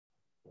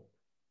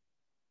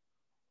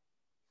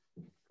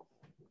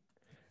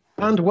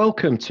And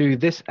welcome to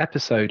this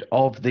episode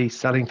of the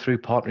Selling Through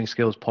Partnering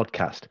Skills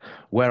podcast,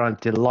 where I'm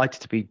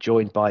delighted to be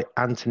joined by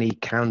Anthony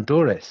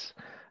Coundouris,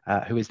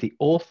 who is the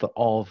author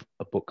of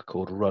a book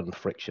called Run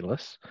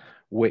Frictionless,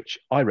 which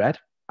I read,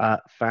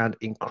 found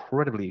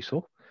incredibly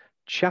useful,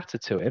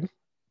 chatted to him,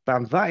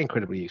 found that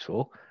incredibly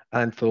useful,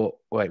 and thought,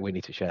 wait, we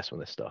need to share some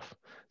of this stuff.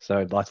 So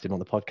I invited him on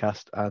the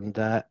podcast,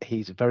 and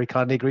he's very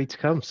kindly agreed to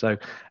come. So,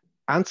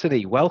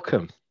 Anthony,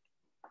 welcome.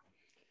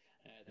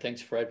 Thanks,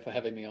 Fred, for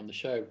having me on the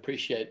show.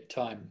 Appreciate the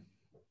time.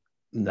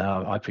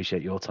 No, I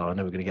appreciate your time. I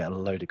know we're going to get a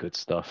load of good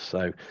stuff.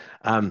 So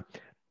um,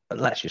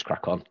 let's just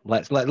crack on.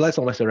 Let's not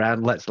mess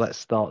around. Let's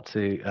start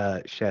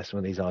to share some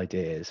of these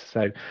ideas.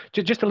 So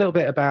just a little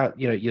bit about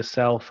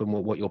yourself and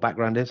what your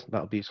background is.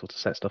 That would be useful to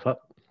set stuff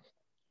up.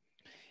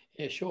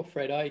 Yeah, sure,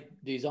 Fred. I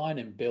design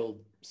and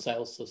build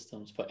sales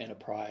systems for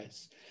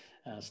enterprise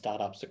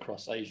startups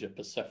across Asia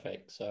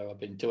Pacific. So I've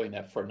been doing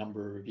that for a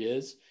number of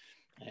years.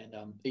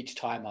 And each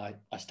time I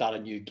start a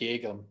new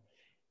gig, I'm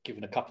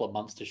given a couple of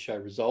months to show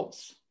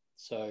results.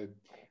 So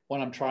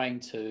when I'm trying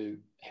to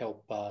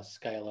help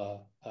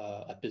scale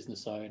a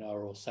business owner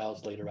or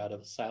sales leader out of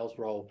a sales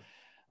role,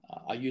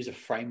 I use a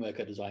framework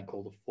I designed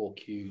called the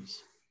 4Qs.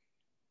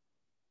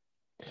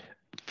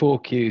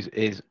 4Qs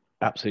is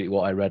absolutely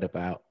what I read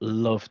about.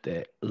 Loved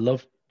it.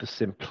 Loved the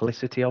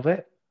simplicity of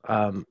it.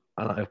 And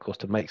of course,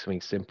 to make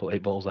something simple, it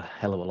involves a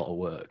hell of a lot of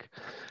work.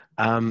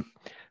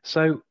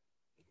 So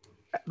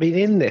I mean,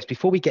 in this,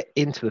 before we get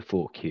into the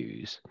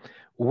 4Qs,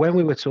 when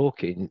we were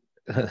talking,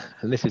 and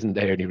this isn't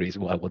the only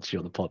reason why I wanted you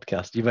on the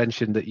podcast, you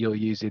mentioned that you're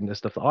using the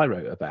stuff that I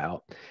wrote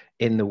about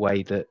in the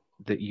way that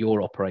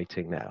you're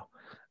operating now.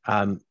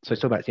 So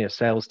talk about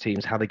sales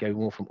teams, how they go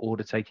more from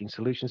order taking,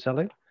 solution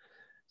selling.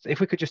 So if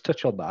we could just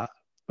touch on that,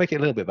 make it a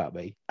little bit about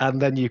me,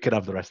 and then you could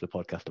have the rest of the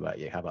podcast about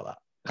you. How about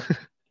that?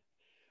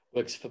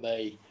 Works for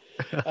me.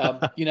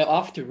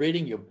 After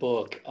reading your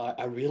book,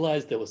 I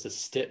realized there was a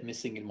step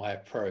missing in my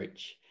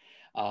approach.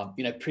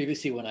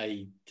 Previously when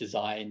I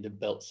designed and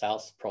built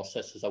sales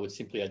processes, I would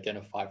simply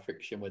identify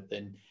friction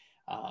within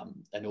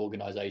an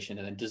organization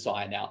and then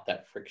design out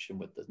that friction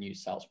with the new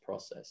sales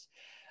process.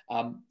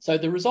 So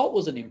the result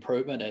was an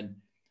improvement in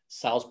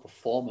sales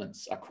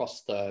performance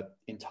across the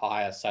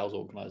entire sales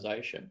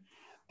organization.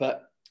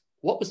 But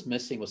what was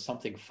missing was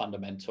something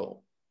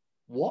fundamental.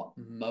 What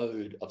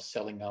mode of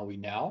selling are we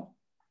now?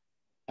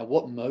 And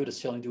what mode of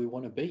selling do we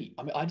want to be?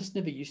 I mean, I just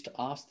never used to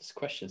ask this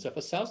question. So if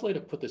a sales leader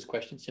put this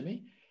question to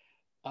me,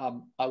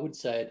 I would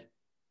say,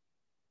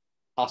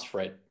 ask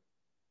Fred.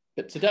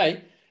 But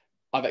today,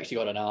 I've actually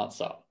got an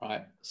answer,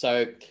 right?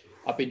 So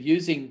I've been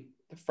using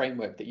the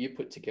framework that you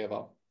put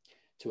together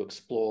to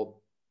explore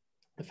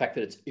the fact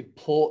that it's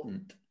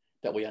important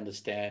that we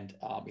understand,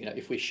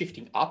 if we're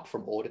shifting up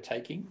from order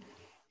taking,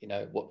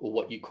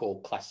 what you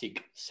call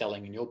classic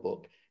selling in your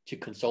book, to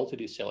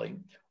consultative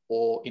selling,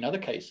 or in other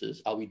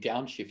cases, are we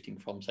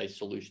downshifting from, say,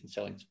 solution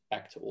selling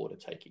back to order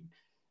taking?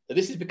 So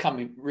this is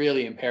becoming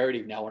really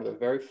imperative now. One of the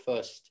very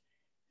first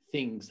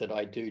things that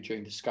I do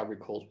during discovery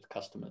calls with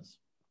customers.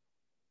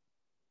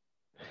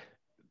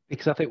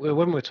 Because I think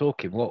when we're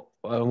talking,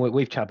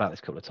 we've chatted about this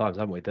a couple of times,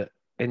 haven't we? That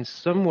in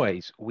some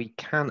ways we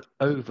can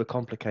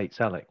overcomplicate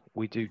selling.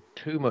 We do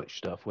too much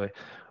stuff. We're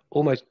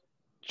almost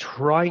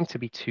trying to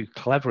be too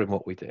clever in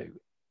what we do,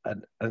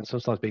 and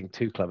sometimes being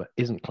too clever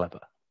isn't clever.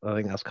 I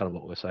think that's kind of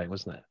what we're saying,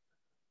 wasn't it?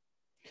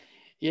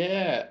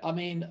 Yeah, I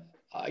mean,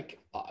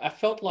 I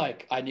felt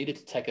like I needed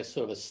to take a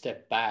sort of a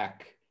step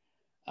back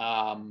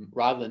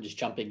rather than just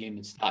jumping in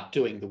and start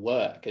doing the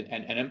work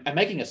and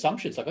making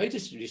assumptions. Like I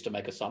just used to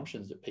make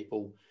assumptions that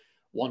people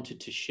wanted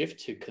to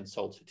shift to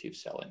consultative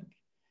selling,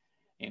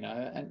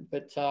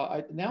 but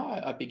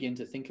now I begin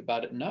to think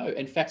about it. No,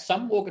 in fact,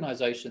 some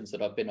organizations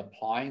that I've been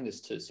applying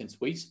this to since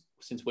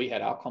we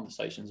had our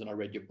conversations and I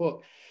read your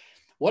book,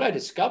 what I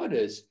discovered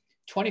is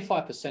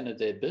 25% of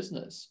their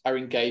business are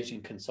engaged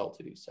in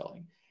consultative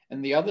selling,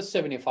 and the other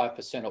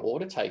 75% are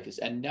order takers.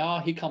 And now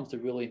here comes the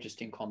really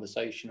interesting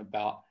conversation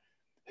about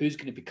who's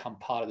going to become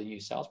part of the new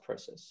sales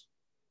process.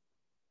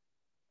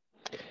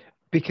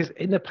 Because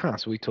in the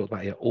past we talked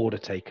about order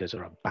takers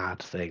are a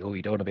bad thing, or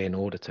you don't want to be an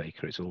order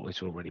taker. It's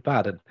all really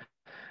bad. And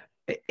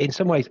in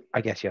some ways,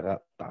 I guess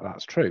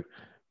that's true.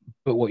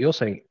 But what you're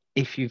saying,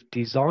 if you've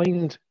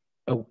designed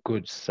a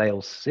good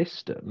sales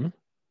system,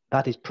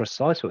 that is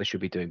precisely what they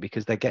should be doing,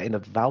 because they're getting the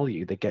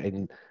value, they're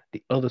getting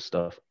the other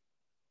stuff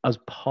as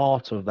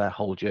part of their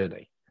whole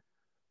journey.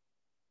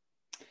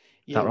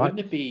 Yeah, right? Wouldn't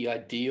it be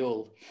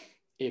ideal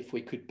if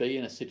we could be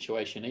in a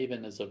situation,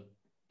 even as a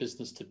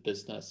business to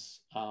business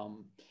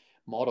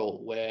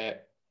model,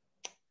 where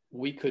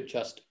we could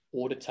just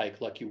order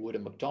take like you would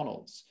at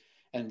McDonald's?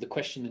 And the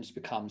question just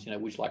becomes,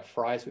 would you like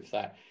fries with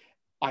that?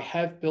 I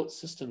have built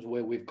systems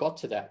where we've got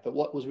to that. But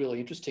what was really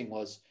interesting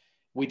was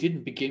we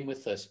didn't begin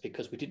with this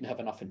because we didn't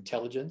have enough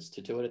intelligence to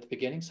do it at the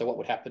beginning. So what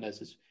would happen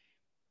is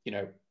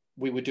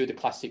we would do the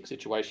classic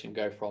situation,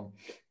 go from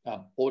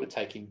order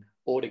taking,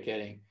 order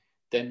getting,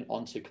 then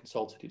onto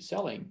consultative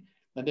selling.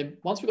 And then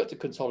once we got to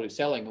consultative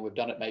selling, and we've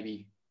done it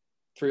maybe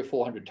 300 or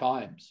 400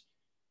 times,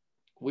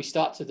 we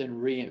start to then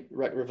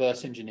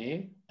reverse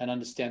engineer and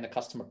understand the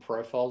customer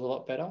profiles a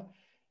lot better.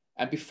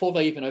 And before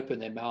they even open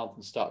their mouth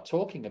and start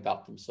talking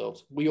about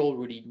themselves, we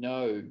already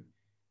know,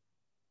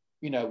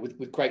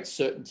 with great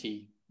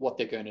certainty what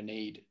they're going to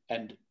need.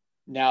 And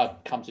now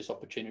comes this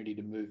opportunity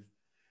to move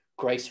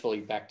gracefully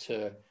back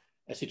to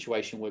a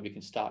situation where we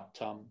can start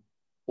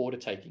order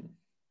taking.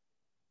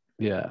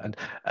 Yeah, and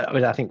I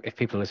mean, I think if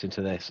people listen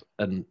to this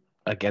and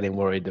are getting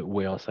worried that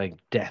we are saying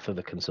death of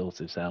the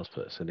consultative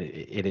salesperson,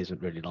 it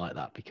isn't really like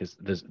that, because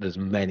there's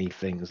many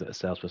things that a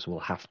salesperson will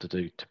have to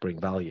do to bring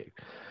value.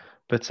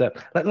 But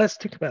let's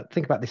think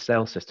about this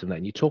sales system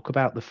then. You talk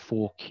about the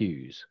 4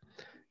 Qs.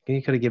 Can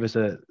you kind of give us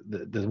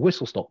the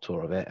whistle stop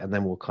tour of it, and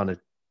then we'll kind of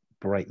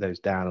break those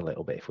down a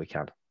little bit if we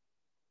can.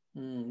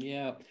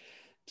 Yeah.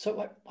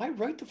 So I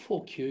wrote the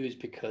 4 Qs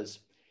because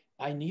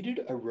I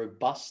needed a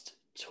robust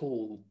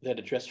tool that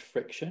addressed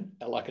friction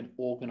at like an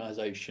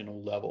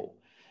organizational level,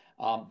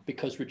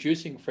 because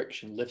reducing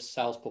friction lifts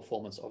sales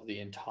performance of the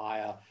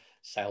entire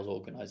sales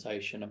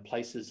organization and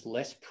places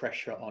less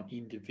pressure on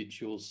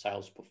individual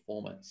sales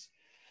performance.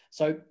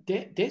 So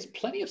there's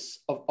plenty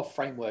of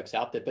frameworks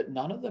out there, but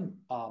none of them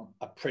are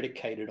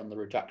predicated on the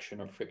reduction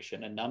of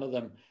friction, and none of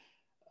them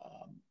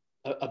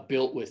are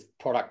built with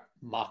product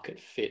market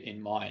fit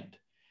in mind.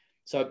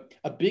 So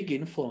a big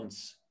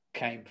influence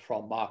came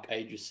from Mark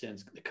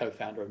Aitchison, the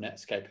co-founder of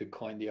Netscape, who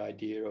coined the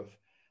idea of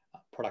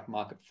product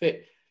market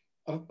fit.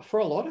 For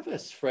a lot of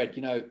us, Fred,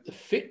 the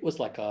fit was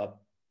like a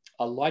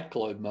light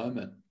globe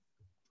moment.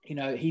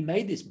 He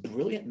made this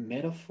brilliant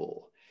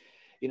metaphor.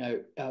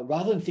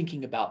 Rather than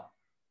thinking about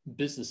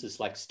businesses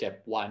like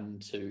step 1,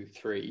 2,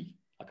 3,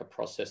 like a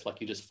process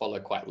like you just follow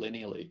quite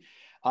linearly,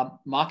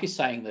 Mark is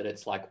saying that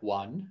it's like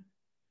 1,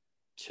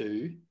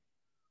 2,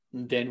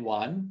 then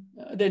 1,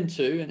 then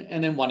 2,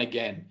 and then 1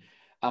 again,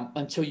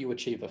 until you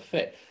achieve a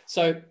fit.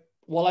 So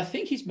while I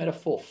think his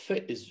metaphor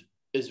fit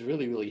is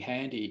really, really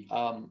handy,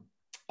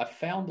 I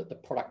found that the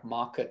product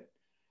market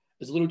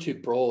is a little too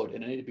broad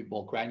and I need to be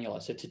more granular.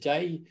 So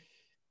today,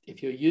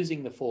 if you're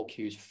using the 4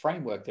 Qs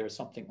framework, there are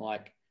something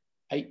like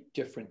 8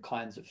 different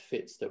kinds of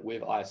fits that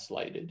we've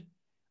isolated,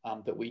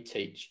 that we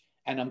teach.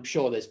 And I'm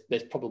sure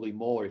there's probably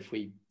more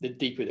the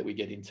deeper that we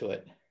get into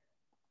it.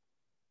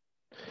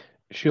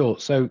 Sure.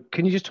 So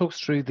can you just talk us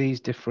through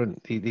these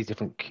different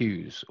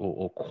Qs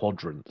or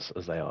quadrants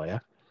as they are, yeah?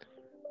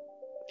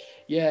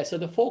 Yeah, so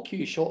the 4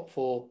 Qs, short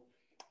for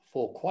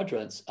 4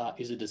 quadrants,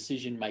 is a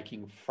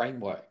decision-making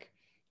framework.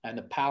 And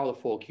the power of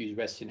the 4 Qs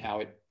rests in how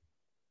it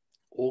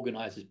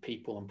organizes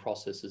people and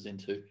processes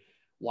into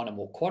one or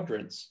more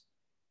quadrants,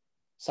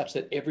 such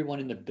that everyone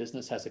in the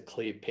business has a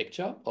clear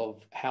picture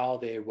of how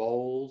their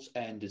roles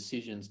and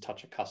decisions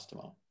touch a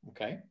customer,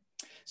 okay?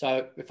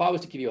 So if I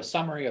was to give you a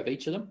summary of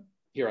each of them,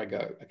 here I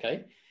go,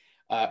 okay?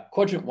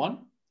 Quadrant 1,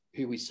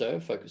 who we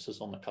serve,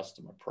 focuses on the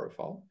customer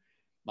profile.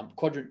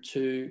 Quadrant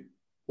 2,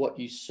 what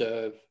you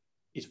serve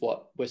is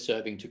what we're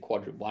serving to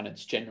quadrant 1.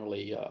 It's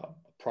generally a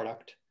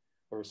product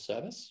or a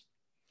service.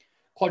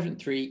 Quadrant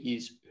 3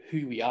 is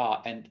who we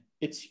are, and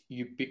it's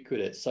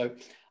ubiquitous. So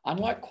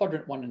unlike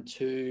quadrant 1 and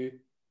 2,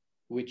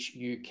 which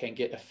you can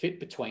get a fit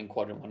between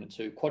quadrant 1 and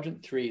 2,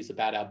 quadrant 3 is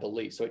about our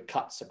belief. So it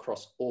cuts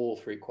across all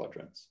 3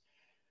 quadrants.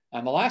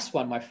 And the last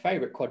one, my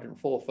favorite, quadrant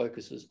 4,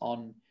 focuses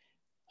on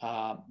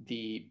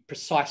the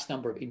precise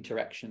number of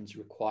interactions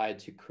required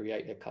to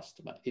create a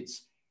customer.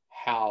 It's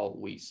how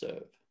we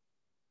serve.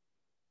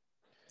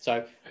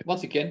 So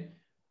once again,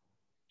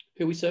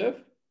 who we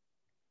serve,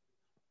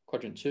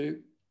 quadrant 2,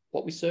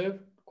 what we serve,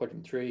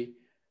 quadrant 3,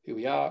 who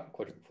we are,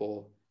 quadrant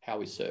 4, how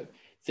we serve.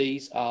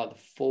 These are the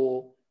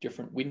 4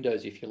 different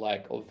windows, if you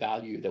like, of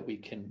value that we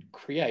can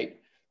create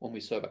when we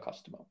serve a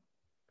customer.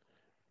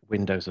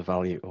 Windows of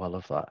value. Oh, I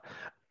love that.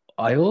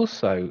 I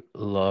also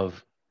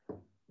love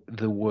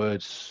the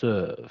word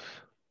serve.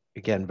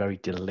 Again, very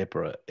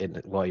deliberate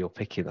in why you're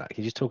picking that.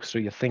 Can you just talk us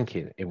through your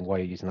thinking in why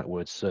you're using that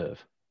word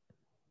serve?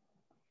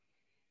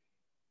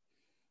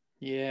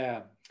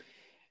 Yeah.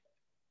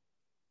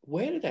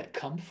 Where did that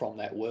come from,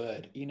 that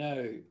word?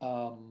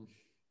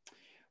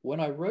 When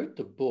I wrote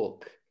the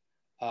book,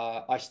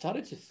 I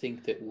started to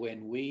think that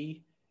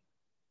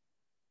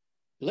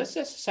let's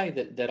just say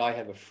that I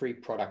have a free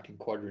product in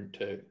quadrant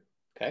 2,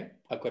 okay?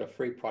 I've got a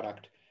free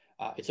product.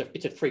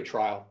 It's a free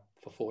trial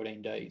for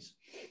 14 days.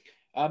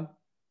 A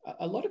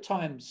lot of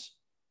times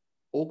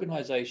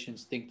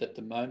organizations think that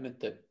the moment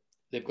that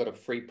they've got a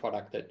free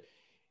product, that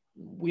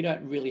we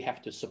don't really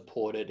have to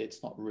support it.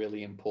 It's not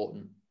really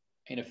important.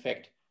 In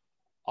effect,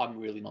 I'm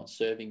really not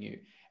serving you.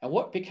 And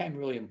what became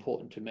really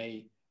important to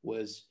me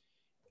was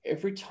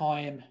every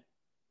time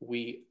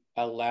we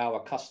allow a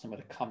customer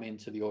to come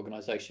into the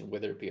organization,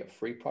 whether it be a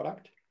free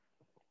product,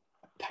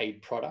 a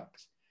paid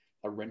product,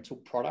 a rental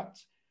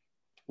product,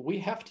 we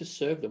have to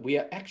serve them. We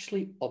are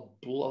actually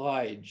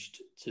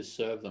obliged to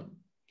serve them.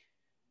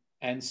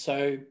 And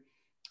so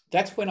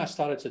that's when I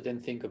started to then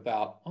think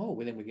about,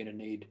 then we're going to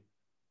need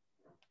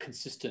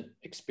consistent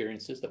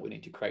experiences that we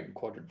need to create in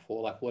quadrant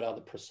 4. Like, what are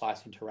the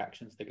precise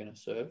interactions they're going to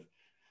serve?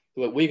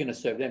 We're going to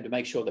serve them to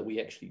make sure that we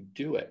actually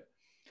do it.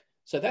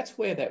 So that's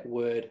where that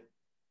word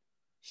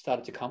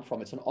started to come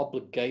from. It's an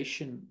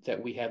obligation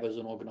that we have as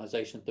an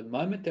organization. The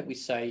moment that we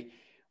say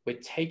we're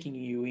taking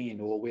you in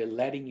or we're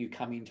letting you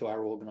come into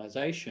our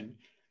organization,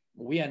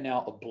 we are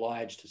now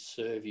obliged to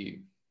serve you.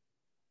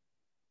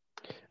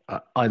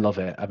 I love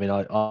it. I mean,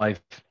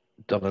 I've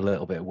done a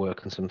little bit of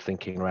work and some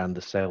thinking around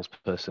the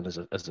salesperson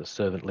as a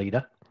servant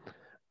leader,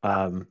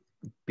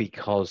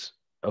 because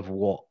of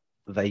what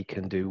they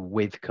can do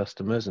with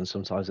customers, and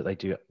sometimes that they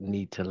do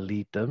need to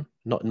lead them,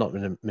 not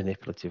in a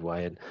manipulative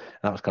way. And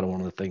that was kind of one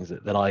of the things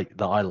that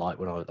I liked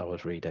when I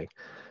was reading.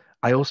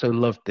 I also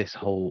loved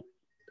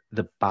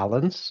the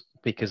balance,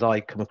 because I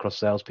come across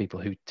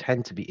salespeople who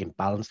tend to be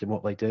imbalanced in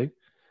what they do,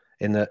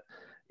 in that,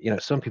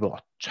 some people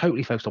are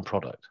totally focused on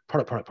product.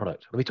 Let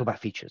me talk about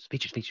features.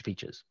 And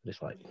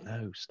it's like,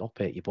 no, stop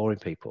it. You're boring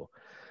people.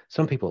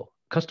 Some people,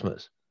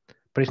 customers,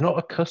 but it's not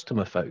a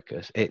customer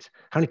focus. It's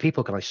how many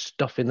people can I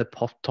stuff in the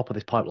top of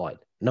this pipeline?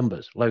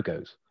 Numbers,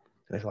 logos.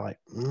 And it's like,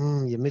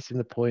 you're missing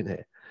the point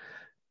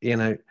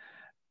here.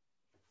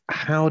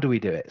 How do we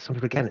do it? Some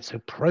people, again, it's so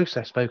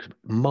process focused.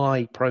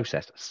 My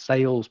process,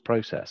 sales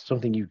process,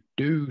 something you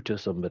do to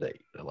somebody.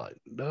 They're like,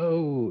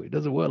 no, it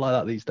doesn't work like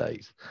that these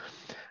days.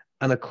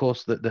 And of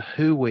course, the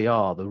who we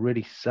are, the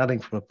really selling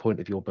from a point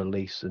of your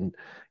beliefs, and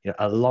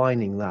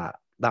aligning that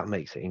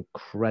makes it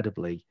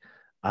incredibly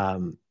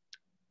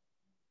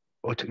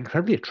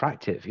incredibly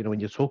attractive, when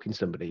you're talking to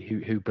somebody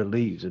who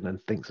believes and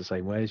thinks the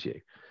same way as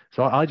you.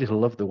 So I just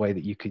love the way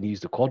that you can use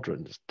the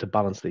quadrants to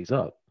balance these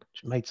up,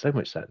 which made so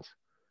much sense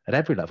at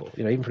every level.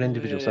 Even for an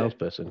individual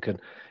salesperson can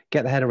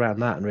get their head around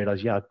that and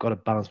realize, I've got to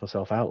balance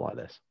myself out like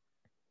this.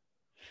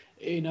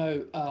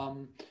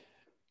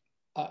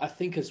 I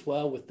think as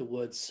well with the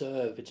word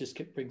serve, it just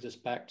brings us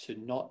back to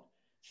not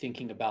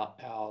thinking about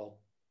our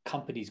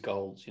company's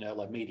goals,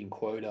 like meeting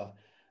quota,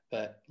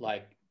 but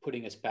like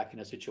putting us back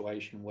in a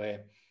situation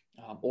where,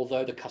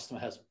 although the customer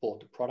hasn't bought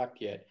the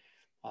product yet,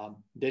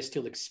 they're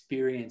still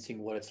experiencing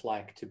what it's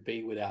like to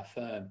be with our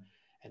firm.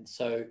 And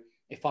so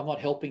if I'm not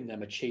helping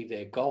them achieve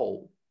their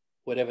goal,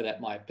 whatever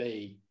that might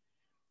be,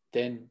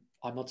 then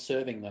I'm not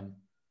serving them.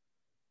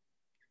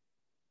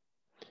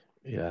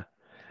 Yeah.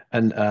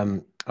 And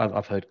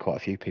I've heard quite a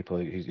few people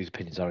whose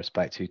opinions I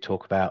respect, who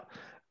talk about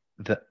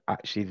that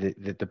actually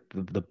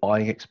the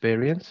buying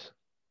experience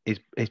is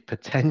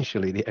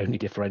potentially the only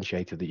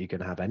differentiator that you're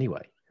going to have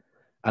anyway.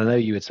 I know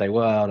you would say,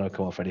 well, no,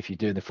 come on, Fred, if you're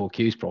doing the 4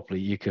 Qs properly,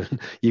 you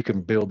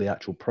can build the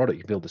actual product,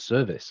 you can build the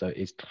service. So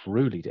it's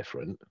truly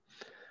different.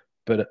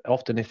 But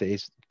often if it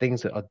is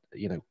things that are,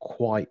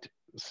 quite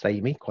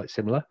samey, quite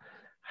similar,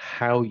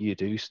 how you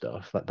do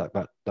stuff,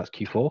 that's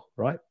Q4,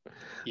 right?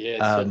 Yeah, it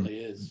certainly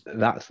is.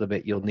 That's the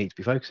bit you'll need to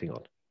be focusing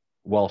on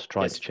whilst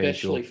trying to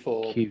change your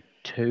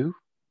Q2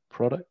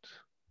 product.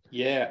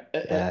 Yeah,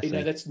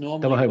 that's Double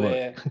normally homework.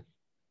 where,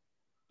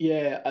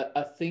 yeah,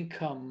 I think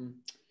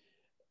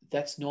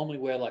that's normally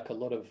where like a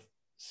lot of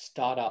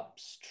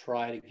startups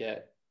try to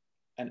get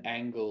an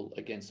angle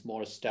against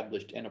more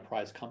established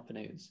enterprise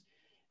companies,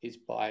 is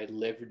by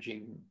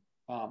leveraging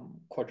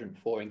quadrant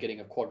 4 and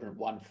getting a quadrant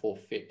 1-4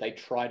 fit. They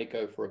try to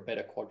go for a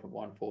better quadrant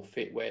 1-4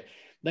 fit, where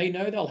they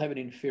know they'll have an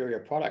inferior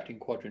product in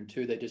quadrant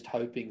 2. They're just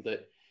hoping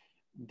that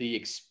the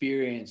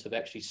experience of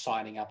actually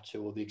signing up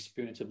to, or the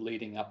experience of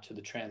leading up to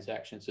the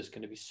transaction, is just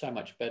going to be so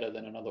much better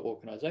than another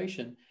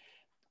organization,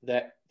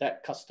 that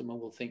customer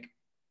will think,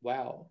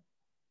 wow,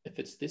 if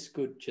it's this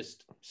good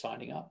just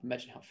signing up,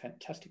 imagine how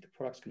fantastic the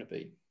product's going to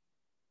be.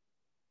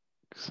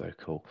 So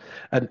cool.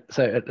 And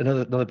so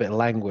another bit of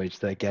language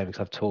that, again, because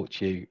I've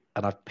taught you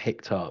and I've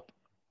picked up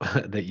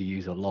that you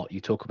use a lot. You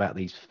talk about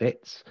these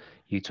fits.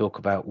 You talk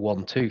about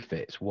 1-2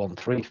 fits,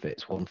 1-3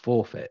 fits,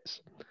 1-4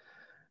 fits.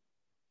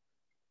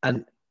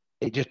 And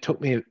it took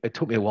me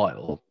a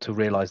while to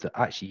realize that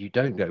actually you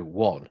don't go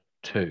 1,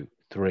 2,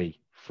 3,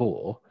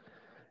 4.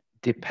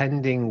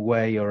 Depending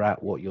where you're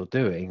at, what you're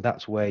doing,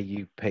 that's where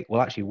you pick,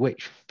 well, actually,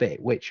 which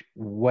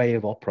way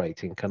of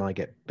operating can I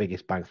get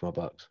biggest bang for my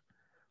bucks?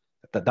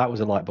 That was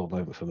a light bulb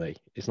moment for me.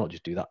 It's not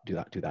just do that.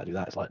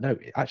 It's like, no,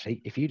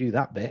 actually, if you do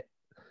that bit,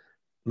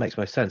 it makes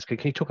most sense. Can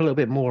you talk a little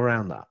bit more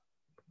around that?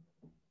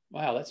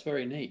 Wow, that's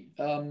very neat.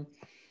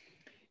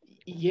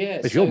 Yeah,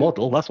 it's your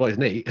model. That's why it's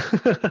neat.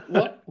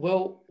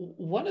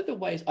 One of the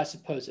ways I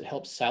suppose it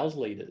helps sales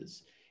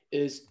leaders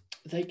is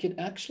they can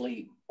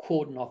actually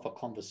cordon off a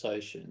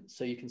conversation.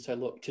 So you can say,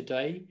 look,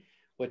 today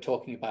we're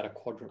talking about a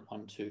quadrant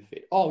 1-2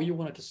 fit. Oh, you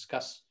want to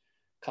discuss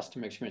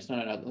customer experience?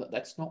 No,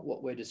 that's not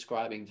what we're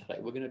describing today.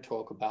 We're going to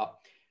talk about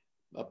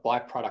a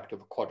byproduct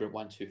of a quadrant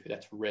 1-2 fit.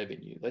 That's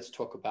revenue. Let's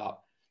talk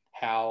about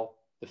how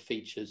the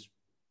features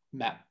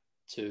map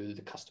to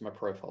the customer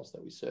profiles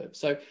that we serve.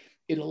 So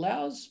it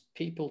allows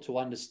people to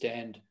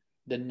understand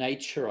the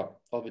nature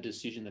of a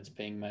decision that's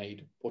being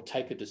made, or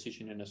take a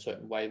decision in a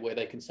certain way, where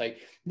they can say,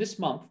 this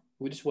month,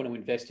 we just want to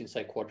invest in,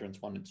 say,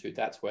 quadrants 1 and 2.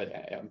 That's where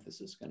our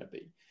emphasis is going to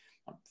be.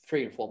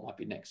 3 and 4 might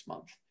be next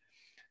month.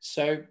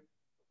 So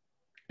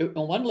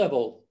on one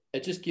level,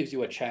 it just gives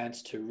you a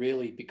chance to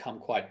really become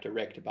quite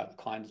direct about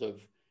the kinds of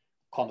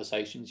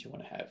conversations you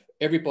want to have.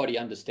 Everybody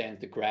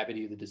understands the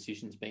gravity of the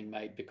decisions being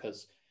made,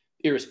 because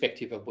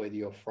irrespective of whether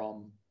you're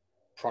from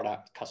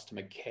product,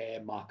 customer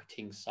care,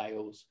 marketing,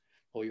 sales,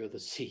 or you're the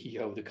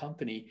CEO of the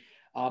company,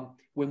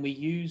 when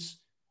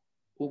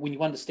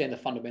you understand the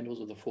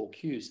fundamentals of the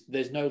 4Qs,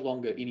 there's no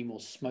longer any more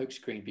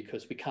smokescreen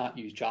because we can't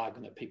use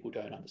jargon that people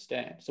don't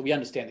understand. So we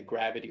understand the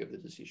gravity of the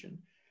decision.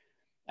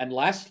 And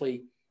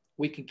lastly,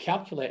 we can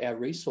calculate our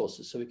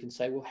resources. So we can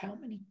say, well, how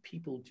many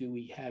people do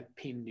we have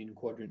pinned in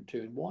quadrant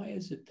 2? And why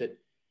is it that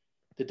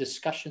the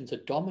discussions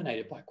are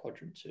dominated by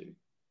quadrant 2?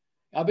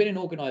 I've been in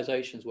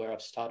organizations where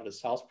I've started a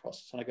sales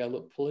process and I go,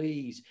 look,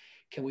 please,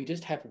 can we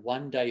just have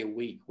one day a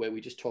week where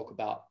we just talk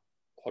about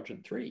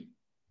quadrant 3?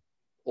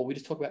 Or we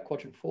just talk about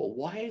quadrant 4?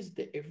 Why is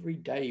it every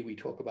day we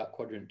talk about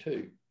quadrant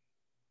 2?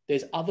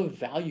 There's other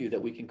value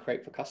that we can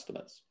create for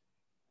customers.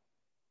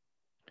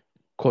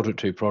 Quadrant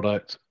 2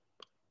 product.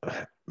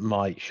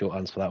 My short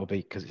answer for that would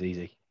be because it's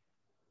easy.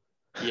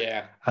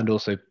 Yeah. And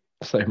also,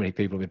 so many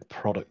people have been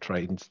product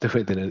trained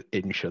within an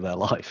inch of their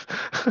life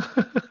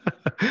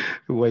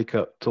who wake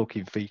up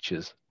talking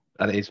features,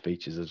 and it is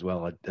features as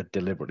well. I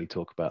deliberately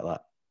talk about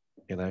that,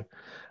 you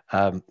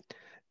know,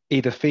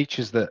 either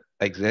features that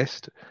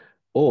exist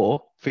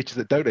or features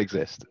that don't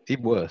exist,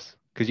 even worse,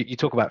 because you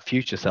talk about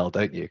future sell,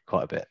 don't you,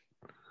 quite a bit,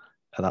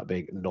 and that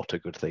being not a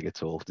good thing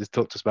at all. Just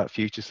talk to us about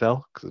future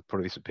sell, because there's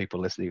probably some people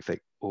listening who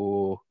think,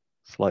 oh,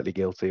 slightly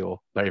guilty or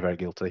very, very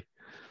guilty.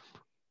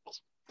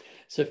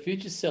 So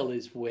future sell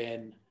is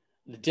when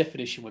the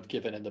definition we've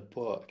given in the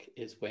book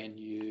is when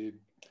you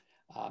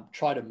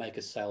try to make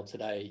a sale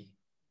today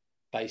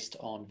based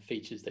on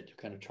features that you're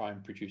going to try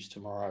and produce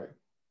tomorrow.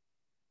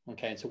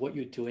 Okay, and so what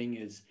you're doing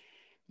is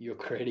you're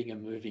creating a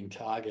moving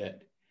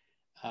target.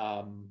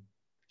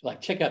 Like,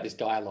 check out this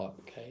dialogue.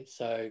 Okay,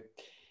 so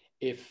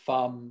if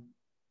a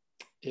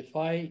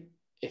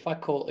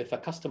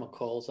customer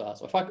calls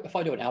us, or if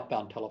I do an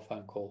outbound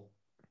telephone call,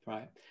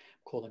 right,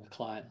 calling a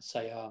client and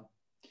say,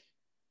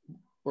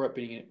 we're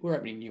opening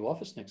a new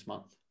office next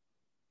month.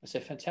 I say,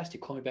 fantastic,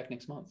 call me back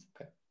next month.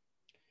 Okay.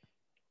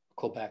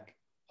 Call back.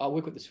 Oh,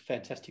 we've got this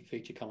fantastic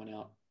feature coming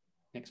out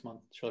next month.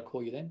 Shall I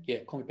call you then? Yeah,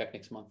 call me back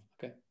next month.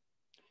 Okay.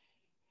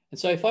 And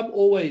so if I'm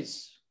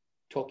always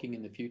talking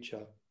in the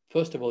future,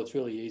 first of all, it's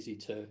really easy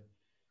to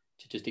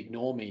just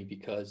ignore me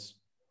because,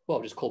 well,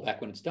 I'll just call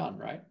back when it's done,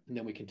 right? And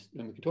then we can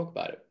talk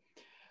about it.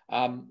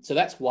 So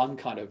that's one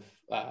kind of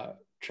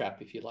trap,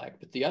 if you like.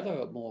 But the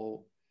other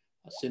more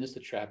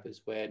sinister trap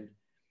is when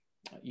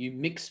you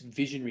mix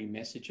visionary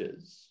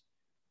messages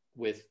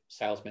with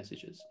sales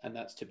messages. And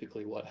that's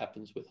typically what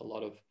happens with a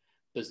lot of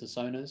business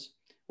owners,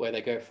 where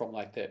they go from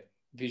like that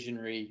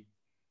visionary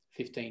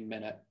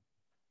 15-minute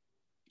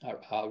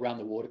around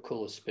the water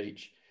cooler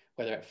speech,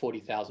 where they're at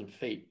 40,000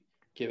 feet,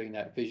 giving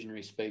that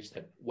visionary speech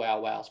that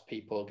wows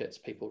people, gets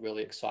people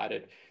really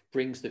excited,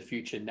 brings the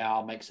future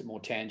now, makes it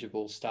more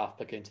tangible, start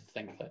begin to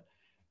think that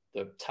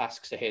the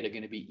tasks ahead are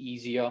going to be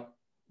easier.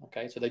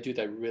 Okay, so they do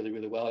that really,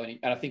 really well. And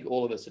I think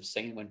all of us have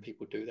seen when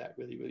people do that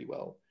really, really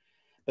well.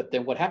 But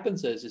then what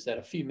happens is that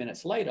a few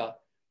minutes later,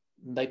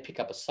 they pick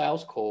up a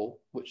sales call,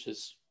 which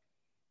is,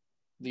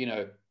 you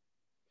know,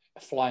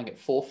 flying at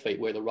 4 feet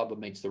where the rubber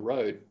meets the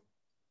road,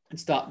 and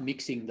start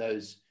mixing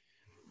those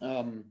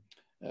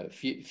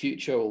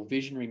future or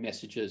visionary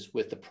messages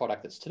with the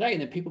product that's today.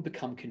 And then people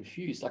become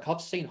confused. Like,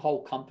 I've seen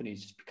whole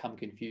companies just become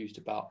confused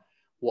about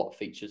what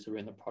features are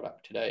in the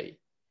product today.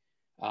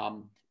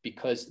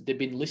 Because they've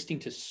been listening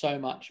to so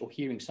much or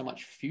hearing so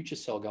much future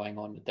sell going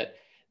on that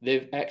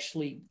they've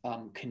actually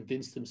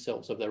convinced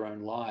themselves of their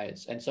own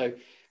lies. And so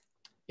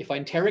if I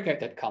interrogate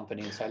that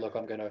company and say, look,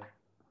 I'm going to,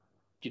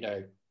 you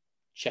know,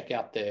 check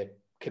out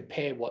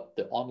compare what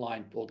the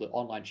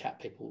online chat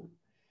people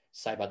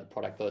say about the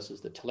product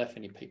versus the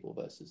telephony people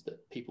versus the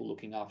people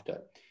looking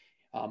after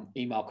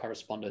email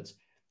correspondence,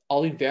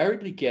 I'll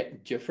invariably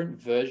get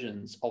different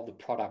versions of the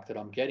product that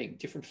I'm getting,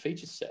 different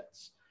feature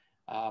sets.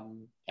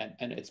 And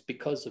it's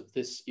because of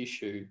this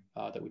issue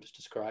that we're just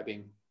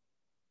describing.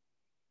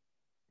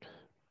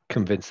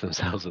 Convince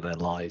themselves of their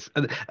lies,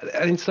 and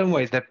in some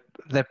ways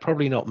they're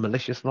probably not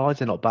malicious lies.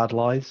 They're not bad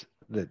lies.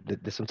 They're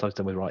sometimes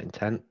done with right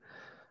intent.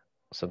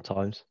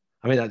 Sometimes,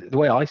 I mean, the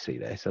way I see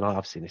this, and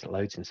I've seen this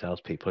loads in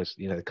salespeople, is,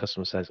 you know, the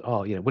customer says,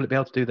 "Oh, you know, will it be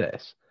able to do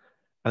this?"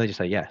 And they just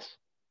say yes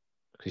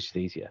because it's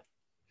easier.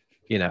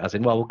 You know, as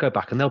in, well, we'll go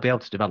back and they'll be able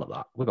to develop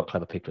that. We've got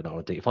clever people in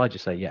R&D. If I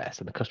just say yes,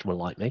 and the customer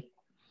will like me.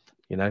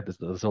 You know,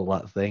 there's all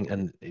that thing,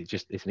 and it's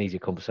an easier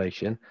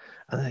conversation,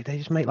 and they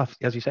just make life,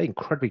 as you say,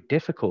 incredibly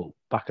difficult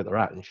back at the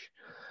ranch.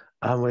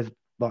 And with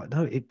like,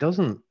 no, it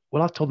doesn't.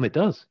 Well, I've told them it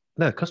does.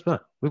 No, customer,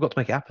 we've got to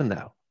make it happen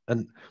now,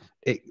 and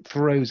it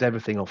throws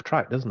everything off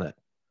track, doesn't it?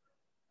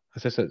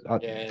 So,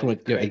 from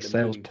a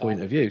sales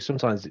point of view,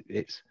 sometimes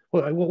it's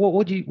what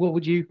would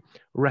you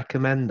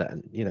recommend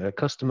then? You know, a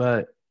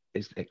customer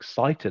is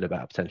excited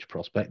about a potential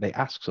prospect. They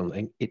ask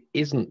something, it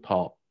isn't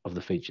part of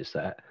the feature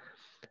set.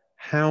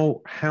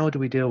 How do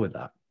we deal with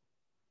that?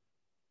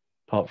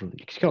 Apart from,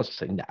 you can't just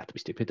say, nah, to be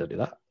stupid, don't do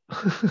that.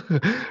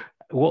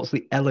 What's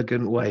the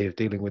elegant way of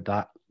dealing with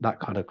that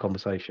kind of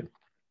conversation?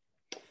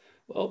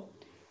 Well,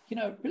 you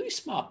know, really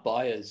smart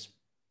buyers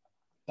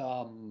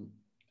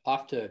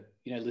after,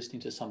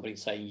 listening to somebody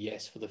saying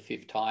yes for the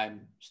fifth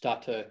time,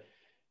 start to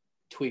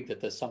twig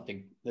that there's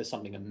something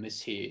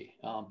amiss here,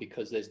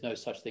 because there's no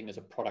such thing as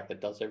a product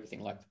that does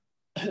everything. Like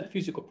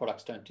physical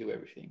products don't do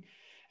everything,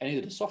 and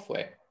neither does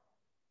software.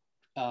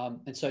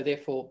 And so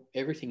therefore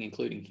everything,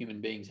 including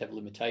human beings, have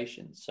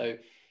limitations. So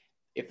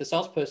if the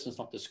salesperson is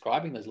not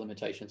describing those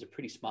limitations, a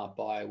pretty smart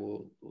buyer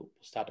will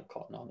start to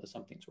cotton on that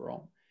something's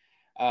wrong.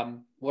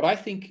 What I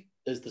think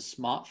is the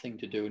smart thing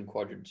to do in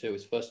quadrant 2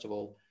 is, first of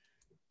all,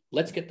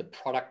 let's get the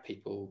product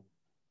people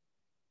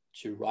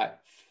to write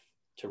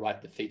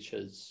the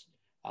features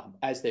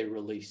as they're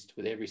released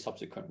with every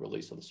subsequent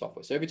release of the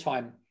software. So every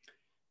time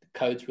the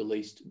code's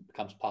released, it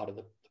becomes part of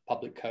the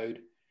public code.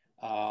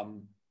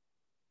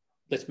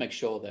 Let's make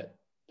sure that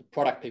the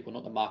product people,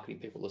 not the marketing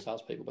people, the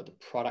sales people, but the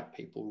product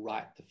people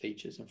write the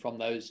features. And from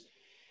those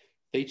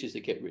features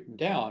that get written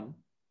down,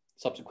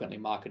 subsequently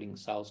marketing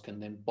sales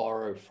can then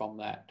borrow from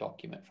that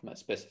document, from that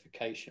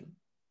specification,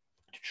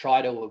 to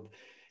try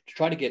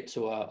to get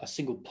to a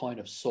single point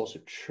of source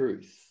of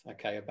truth,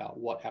 okay, about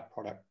what our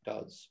product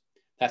does.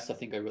 That's, I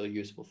think, a really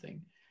useful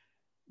thing.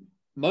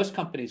 Most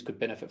companies could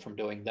benefit from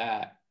doing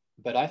that,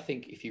 but I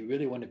think if you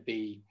really want to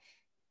be,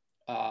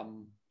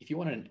 if you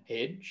want an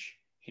edge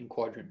in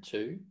quadrant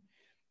 2,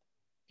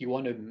 you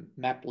want to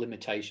map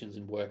limitations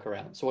and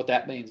workarounds. So what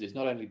that means is,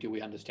 not only do we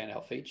understand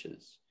our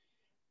features,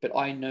 but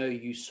I know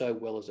you so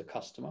well as a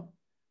customer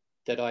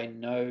that I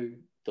know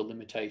the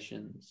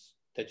limitations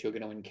that you're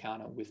going to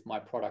encounter with my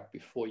product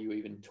before you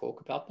even talk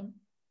about them.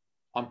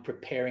 I'm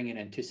preparing and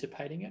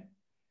anticipating it.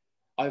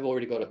 I've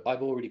already got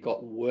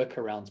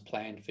workarounds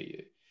planned for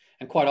you.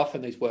 And quite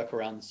often these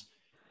workarounds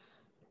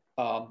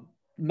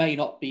may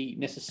not be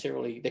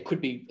necessarily, there could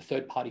be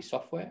third-party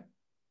software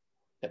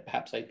that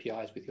perhaps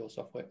APIs with your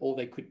software, or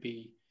they could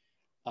be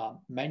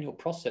manual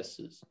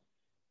processes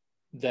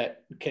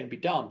that can be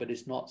done, but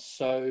it's not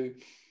so,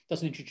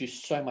 doesn't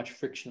introduce so much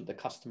friction that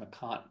the customer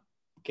can't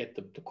get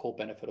the core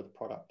benefit of the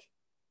product.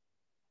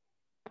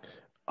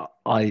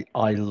 I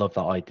love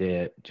that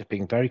idea, just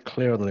being very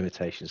clear on the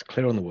limitations,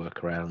 clear on the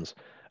workarounds.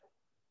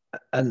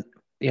 And,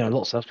 a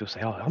lot of salespeople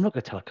say, oh, I'm not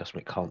going to tell a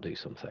customer it can't do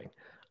something.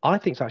 I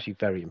think it's actually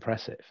very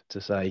impressive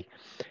to say,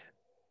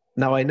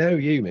 now I know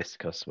you, Mr.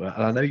 Customer,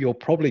 and I know you're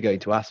probably going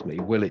to ask me,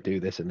 will it do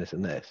this and this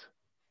and this?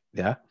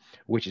 Yeah,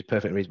 which is a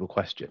perfectly reasonable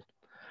question.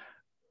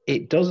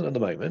 It doesn't at the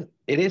moment.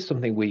 It is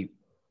something we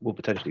will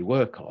potentially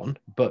work on,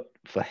 but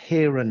for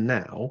here and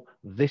now,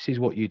 this is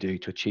what you do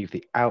to achieve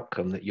the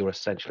outcome that you're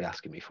essentially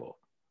asking me for.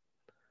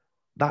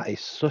 That is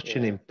such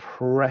an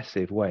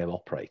impressive way of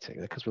operating,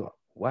 because we're like,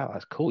 wow,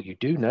 that's cool. You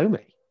do know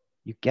me.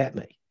 You get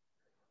me.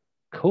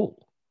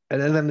 Cool.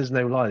 And then there's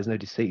no lie, there's no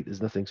deceit,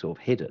 there's nothing sort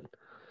of hidden.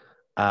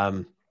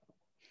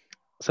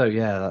 So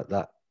yeah,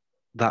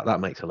 that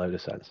makes a load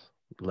of sense.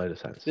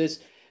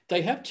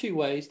 They have two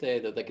ways there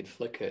that they could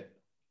flick it.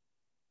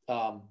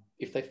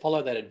 If they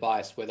follow that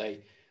advice, where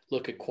they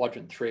look at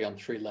quadrant 3 on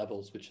 3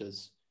 levels, which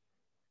is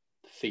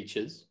the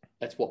features.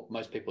 That's what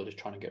most people are just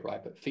trying to get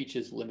right. But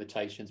features,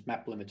 limitations,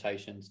 map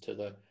limitations to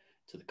the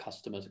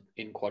customers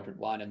in quadrant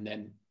 1, and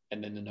then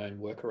the known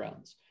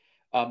workarounds.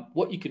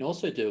 What you can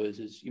also do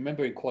is you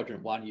remember in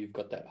quadrant 1, you've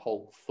got that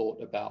whole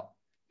thought about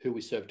who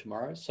we serve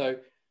tomorrow. So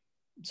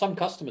some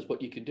customers,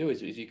 what you can do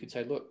is you can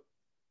say, look,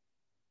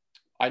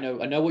 I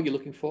know what you're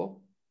looking for.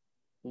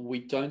 We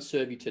don't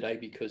serve you today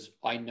because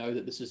I know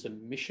that this is a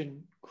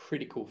mission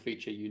critical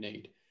feature you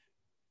need.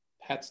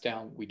 Hats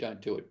down, we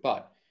don't do it,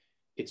 but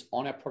it's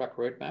on our product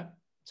roadmap.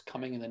 It's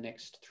coming in the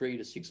next 3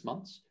 to 6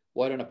 months.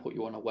 Why don't I put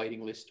you on a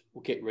waiting list?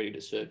 We'll get ready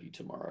to serve you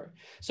tomorrow.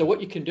 So what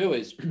you can do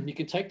is you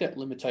can take that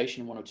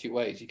limitation one or two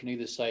ways. You can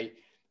either say,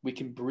 we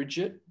can bridge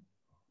it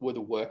with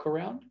a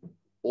workaround,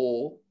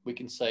 or we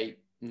can say,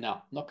 no,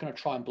 I'm not going to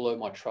try and blow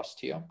my trust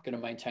here. I'm going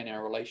to maintain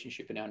our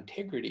relationship and our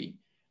integrity.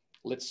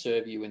 Let's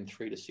serve you in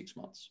 3 to 6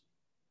 months.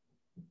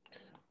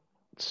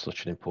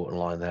 Such an important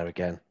line there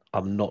again.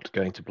 I'm not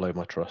going to blow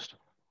my trust.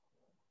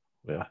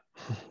 Yeah,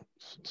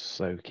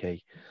 so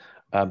key.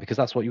 Because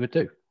that's what you would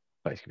do,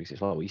 basically. Because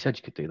it's like, well, you said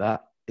you could do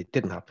that. It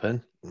didn't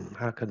happen.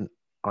 How can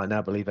I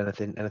now believe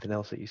anything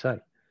else that you say?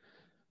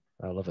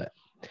 I love it.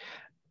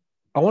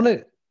 I want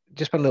to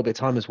just spend a little bit of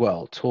time as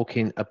well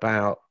talking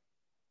about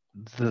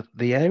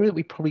the area that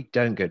we probably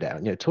don't go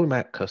down. Talking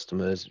about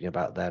customers,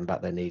 about them,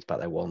 about their needs, about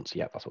their wants.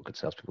 Yeah, that's what good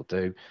salespeople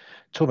do.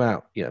 Talking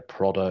about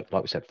product,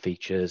 like we said,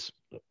 features,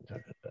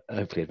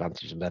 hopefully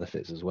advantages and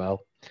benefits as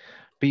well.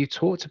 But you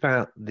talked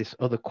about this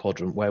other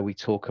quadrant where we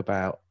talk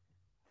about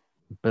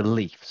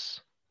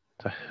beliefs.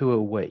 So who are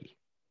we?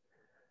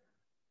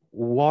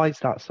 Why is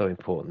that so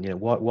important?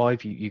 Why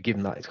have you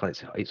given that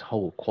its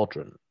whole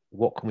quadrant?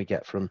 What can we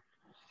get from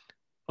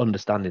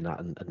understanding that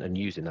and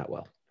using that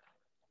well?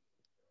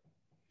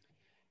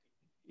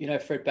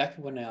 Fred, back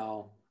when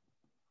our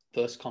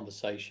first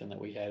conversation that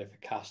we had, if I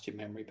cast your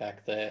memory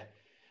back there,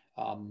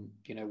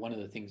 one of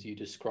the things you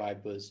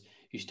described was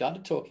you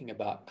started talking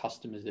about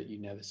customers that you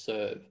never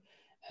serve,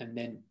 and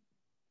then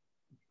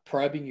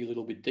probing you a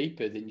little bit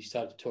deeper, then you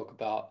started to talk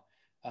about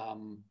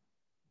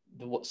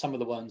some of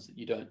the ones that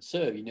you don't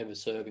serve, you never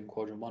serve in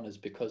quadrant one, is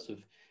because of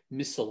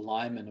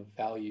misalignment of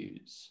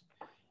values.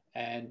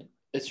 And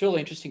it's really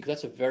interesting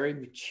because that's a very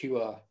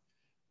mature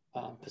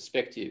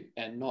perspective,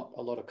 and not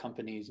a lot of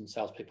companies and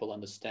salespeople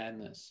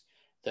understand this,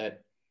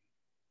 that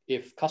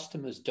if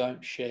customers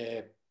don't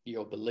share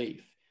your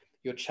belief,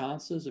 your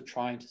chances of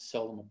trying to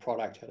sell them a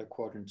product out of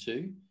quadrant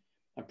two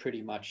are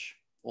pretty much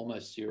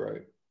almost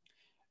zero.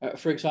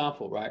 For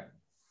example, right,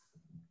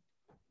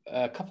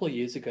 a couple of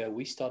years ago,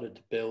 we started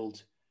to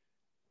build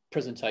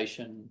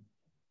presentation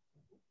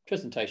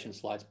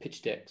slides,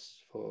 pitch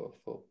decks for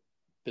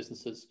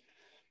businesses.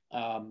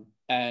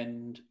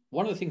 And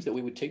one of the things that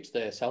we would teach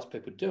their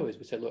salespeople to do is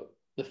we said, look,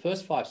 the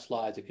first 5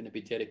 slides are going to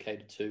be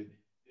dedicated to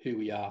who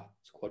we are.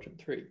 It's quadrant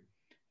 3.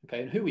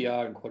 Okay, and who we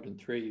are in quadrant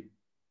 3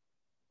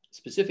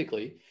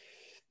 specifically,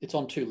 it's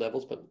on 2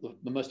 levels, but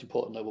the most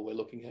important level we're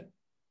looking at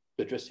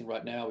addressing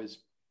right now is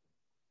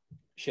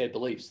shared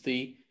beliefs.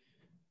 The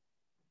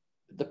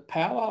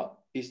power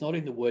is not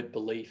in the word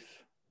belief,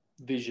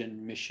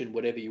 vision, mission,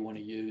 whatever you want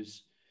to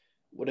use,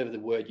 whatever the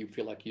word you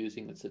feel like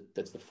using,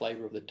 that's the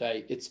flavor of the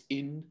day. It's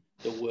in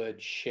the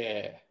word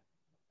share,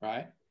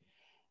 right?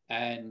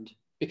 And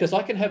because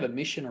I can have a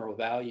mission or a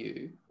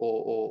value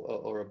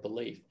or a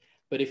belief,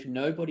 but if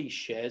nobody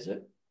shares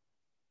it,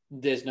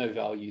 there's no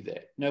value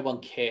there. No one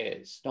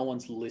cares. No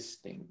one's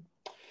listening.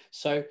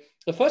 So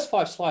the first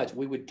 5 slides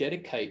we would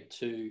dedicate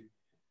to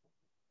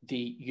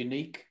the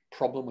unique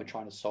problem we're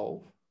trying to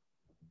solve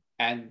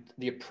and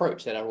the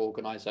approach that our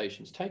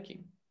organization's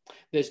taking.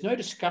 There's no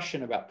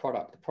discussion about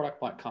product. The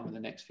product might come in the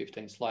next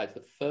 15 slides.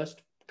 The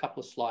first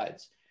couple of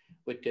slides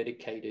were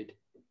dedicated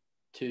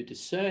to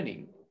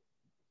discerning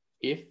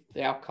if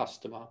our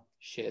customer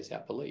shares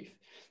our belief.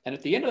 And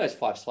at the end of those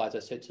 5 slides, I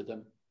said to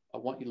them, I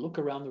want you to look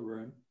around the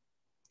room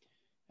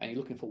and you're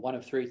looking for one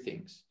of 3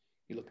 things.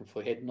 You're looking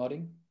for head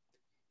nodding,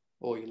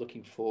 or you're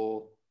looking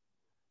for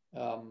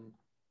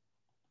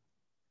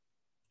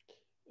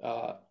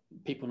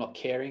people not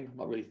caring,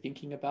 not really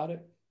thinking about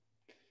it,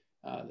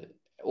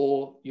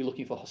 or you're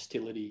looking for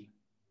hostility.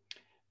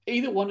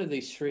 Either one of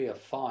these 3 are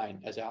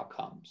fine as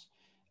outcomes.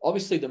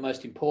 Obviously, the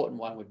most important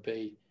one would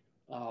be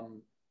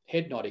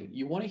head nodding.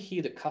 You want to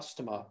hear the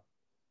customer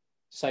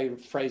say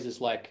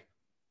phrases like,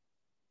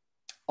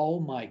 oh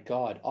my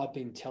God, I've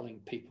been telling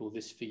people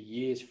this for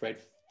years,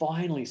 Fred.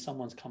 Finally,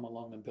 someone's come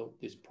along and built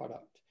this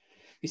product.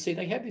 You see,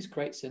 they have this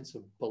great sense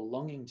of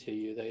belonging to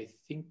you. They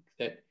think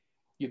that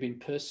you've been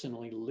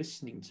personally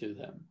listening to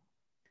them.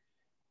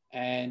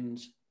 And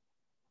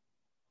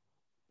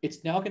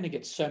it's now going to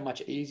get so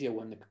much easier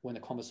when the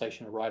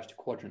conversation arrives to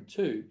quadrant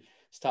 2,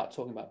 start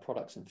talking about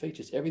products and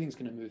features. Everything's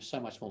going to move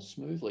so much more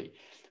smoothly.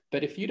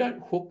 But if you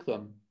don't hook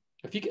them,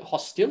 if you get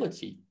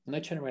hostility and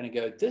they turn around and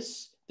go,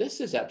 this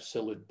is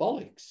absolute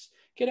bollocks.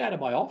 Get out of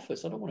my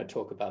office. I don't want to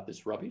talk about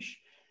this rubbish.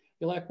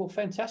 You're like, well,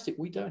 fantastic.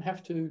 We don't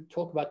have to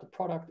talk about the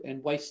product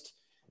and waste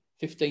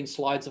 15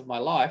 slides of my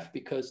life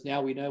because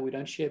now we know we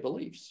don't share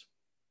beliefs.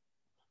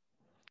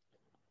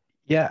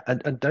 Yeah,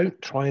 and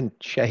don't try and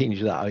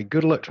change that. I mean,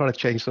 good luck trying to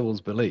change someone's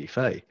belief,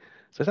 hey?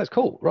 So that's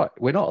cool. Right,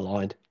 we're not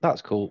aligned.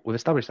 That's cool. We've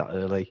established that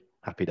early.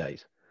 Happy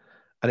days.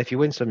 And if you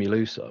win some, you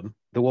lose some.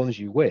 The ones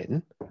you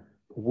win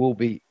will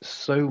be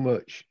so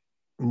much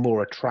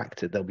more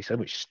attracted. They'll be so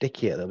much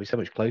stickier. They'll be so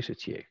much closer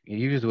to you. You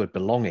use the word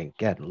belonging.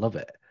 Again, love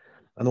it.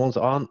 And the ones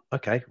that aren't,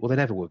 okay, well, they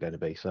never were going to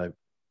be. So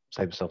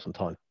save yourself some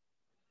time.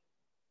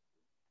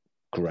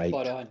 Great.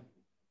 Spot on.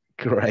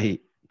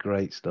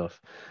 Great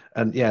stuff.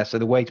 And yeah, so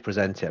the way to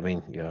present it, I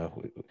mean,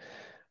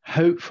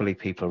 hopefully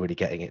people are really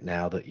getting it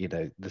now that,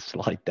 the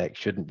slide deck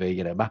shouldn't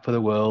be, map of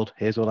the world.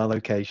 Here's all our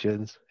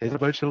locations. Here's a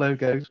bunch of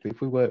logos,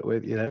 people we work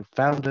with,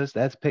 founders.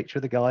 There's a picture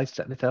of the guys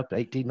setting it up,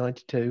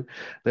 1892,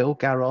 little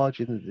garage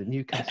in the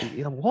Newcastle.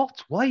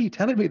 What? Why are you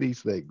telling me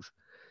these things?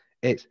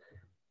 It's,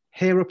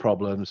 here are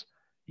problems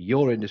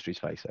your industry's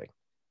facing.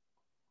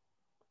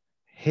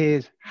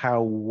 Here's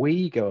how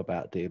we go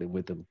about dealing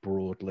with them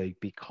broadly,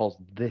 because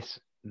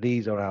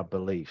these are our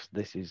beliefs.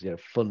 This is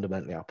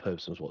fundamentally our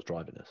purpose and what's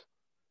driving us.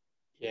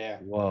 Yeah.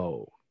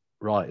 Whoa.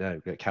 Right, no,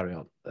 carry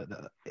on.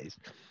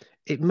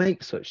 It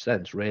makes such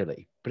sense,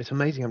 really, but it's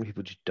amazing how many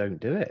people just don't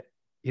do it.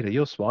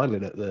 You're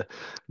smiling at the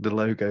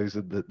logos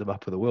and the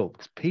map of the world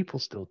because people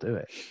still do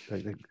it.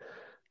 They've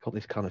got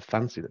this kind of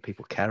fancy that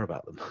people care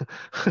about them,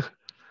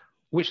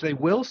 which they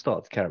will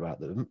start to care about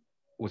them,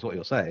 was what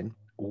you're saying,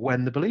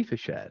 when the belief is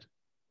shared.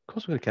 Of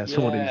course, we're going to care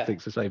someone who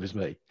thinks the same as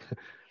me.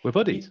 We're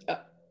buddies.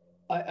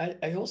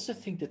 I also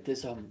think that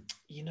there's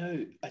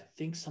I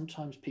think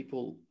sometimes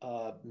people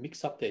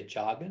mix up their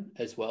jargon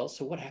as well.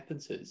 So what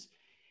happens is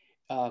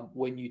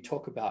when you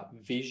talk about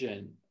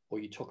vision or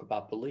you talk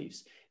about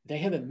beliefs, they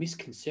have a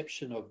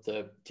misconception of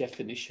the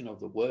definition of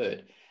the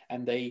word,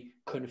 and they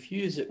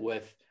confuse it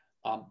with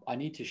I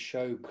need to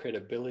show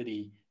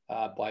credibility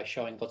by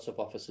showing lots of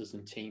officers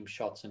and team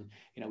shots, and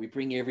we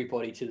bring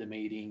everybody to the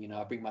meeting.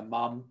 I bring my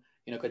mum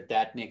You know, I've got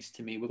Dad next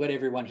to me. We've got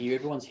everyone here.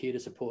 Everyone's here to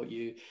support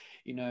you.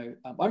 You know,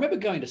 I remember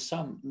going to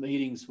some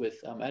meetings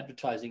with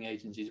advertising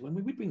agencies when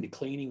we would bring the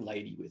cleaning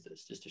lady with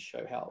us just to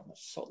show how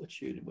much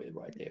solitude and we're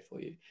right there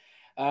for you.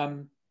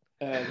 You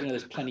know,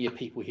 there's plenty of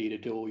people here to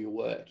do all your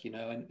work, you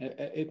know, and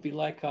it'd be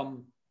like, no,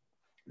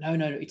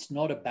 it's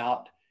not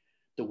about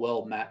the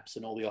world maps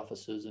and all the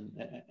offices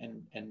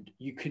and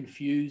you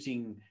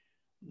confusing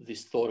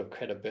this thought of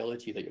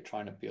credibility that you're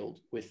trying to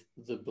build with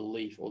the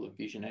belief or the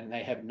vision, and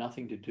they have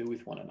nothing to do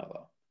with one another.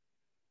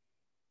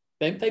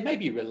 They may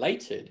be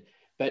related,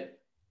 but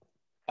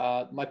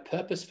my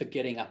purpose for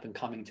getting up and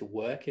coming to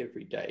work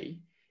every day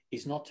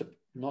is not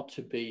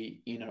to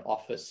be in an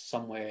office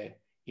somewhere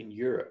in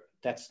Europe.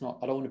 That's not,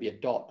 I don't want to be a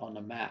dot on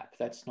a map.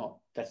 That's not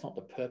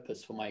the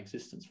purpose for my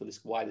existence, for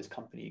this, why this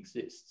company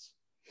exists.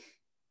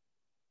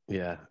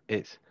 Yeah,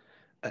 it's,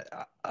 and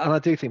I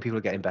do think people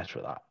are getting better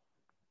at that.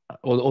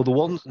 Or the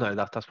ones, no,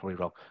 that's probably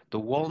wrong. The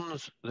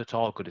ones that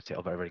are good at it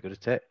are very, very good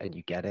at it, and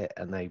you get it,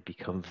 and they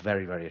become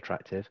very, very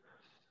attractive.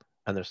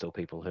 And there's still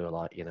people who are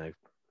like, you know,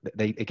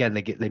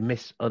 they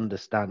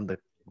misunderstand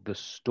the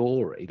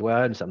story. The way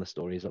I understand the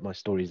story is that my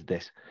story is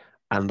this,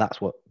 and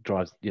that's what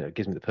drives, you know,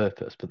 gives me the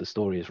purpose. But the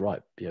story is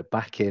right. You know,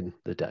 back in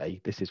the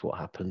day, this is what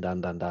happened,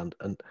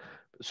 and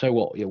so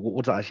what? You know,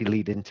 what does that actually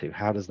lead into?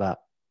 How does that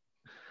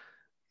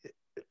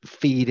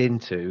feed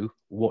into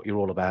what you're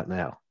all about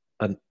now?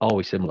 And are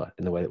we similar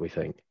in the way that we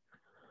think?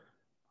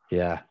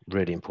 Yeah,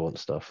 really important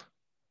stuff.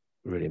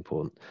 Really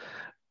important.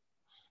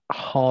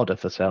 Harder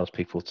for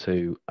salespeople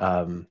to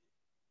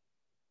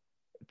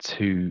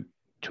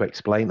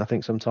explain, I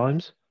think,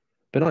 sometimes,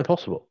 but not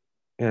impossible.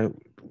 You know,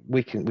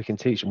 we can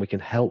teach them, we can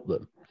help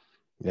them.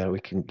 You know, we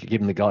can give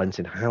them the guidance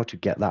in how to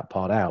get that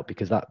part out,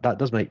 because that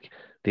does make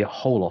the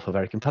whole offer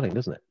very compelling,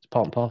 doesn't it? It's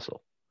part and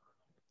parcel.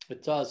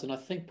 It does, and I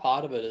think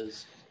part of it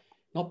is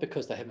not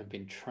because they haven't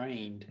been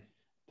trained,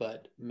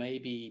 but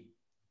maybe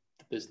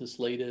the business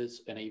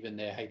leaders and even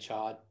their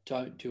HR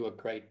don't do a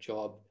great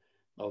job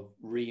of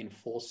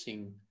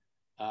reinforcing,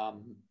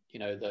 you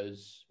know,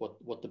 those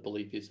what the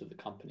belief is of the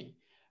company.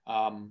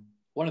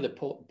 One of the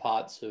important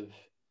parts of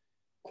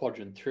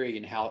quadrant 3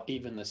 and how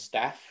even the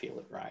staff feel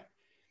it, right,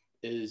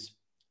 is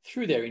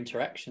through their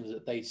interactions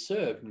that they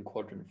serve in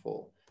quadrant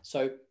 4.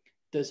 So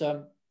there's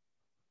a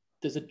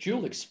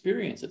dual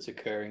experience that's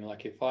occurring.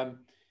 Like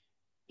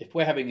if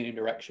we're having an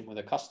interaction with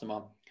a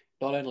customer,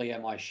 not only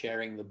am I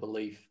sharing the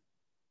belief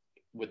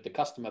with the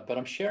customer, but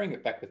I'm sharing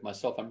it back with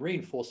myself. I'm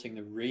reinforcing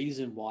the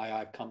reason why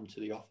I've come to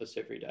the office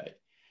every day.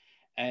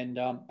 And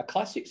a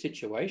classic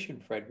situation,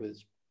 Fred,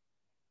 was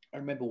I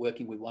remember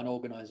working with one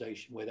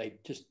organization where they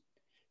just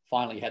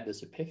finally had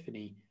this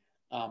epiphany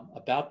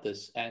about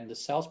this, and the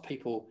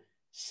salespeople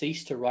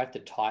ceased to write the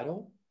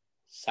title.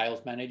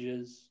 Sales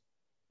managers,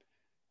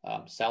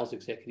 sales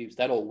executives,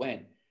 that all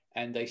went,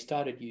 and they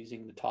started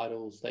using the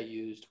titles they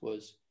used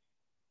was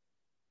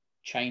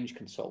change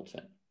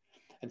consultant.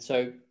 And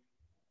so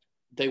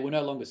they were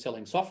no longer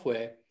selling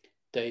software.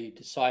 They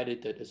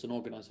decided that as an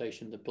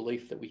organization, the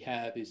belief that we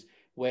have is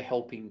we're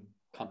helping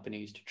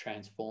companies to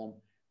transform.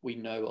 We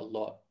know a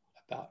lot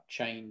about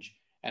change,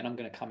 and I'm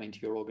going to come into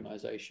your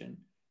organization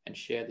and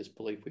share this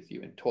belief with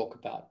you and talk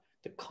about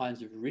the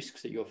kinds of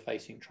risks that you're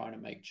facing trying to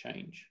make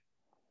change.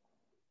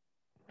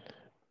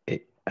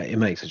 It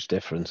makes such a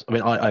difference. I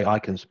mean, I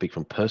can speak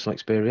from personal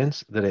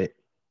experience that it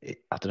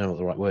I don't know what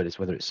the right word is,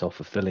 whether it's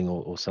self-fulfilling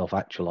or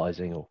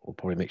self-actualizing or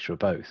probably a mixture of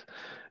both.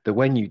 That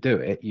when you do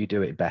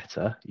it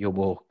better, you're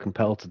more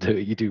compelled to do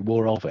it, you do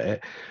more of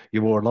it,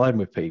 you're more aligned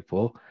with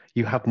people,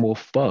 you have more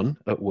fun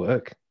at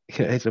work.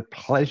 It's a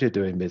pleasure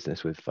doing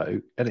business with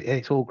folk, and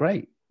it's all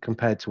great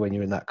compared to when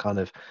you're in that kind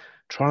of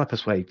trying to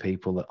persuade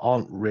people that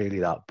aren't really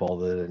that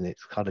bothered, and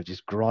it's kind of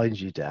just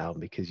grinds you down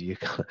because you're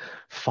kind of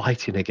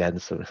fighting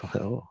against them. It's like,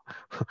 oh,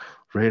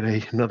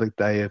 really? Another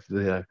day of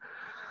the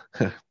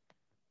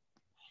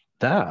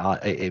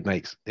that it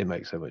makes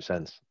so much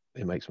sense.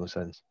 It makes more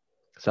sense.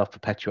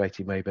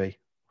 Self-perpetuating, maybe.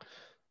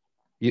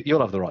 You'll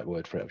have the right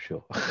word for it, I'm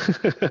sure.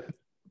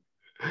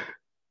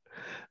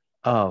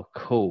 Oh,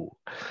 cool.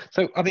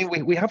 So, I mean,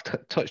 we have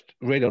touched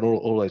really on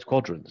all those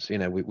quadrants. You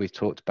know, we've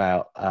talked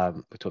about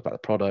the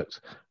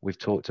product, we've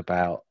talked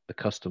about the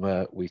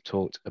customer, we've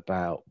talked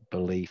about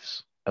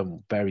beliefs,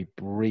 and very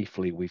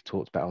briefly we've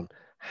talked about on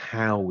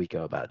how we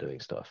go about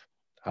doing stuff.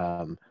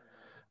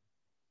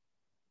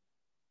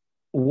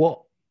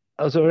 What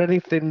is there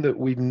anything that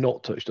we've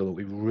not touched on that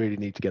we really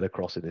need to get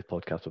across in this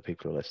podcast for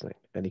people who are listening?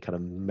 Any kind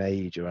of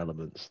major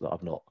elements that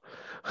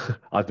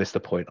I've missed the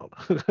point on?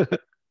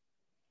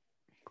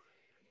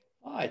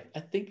 I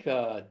think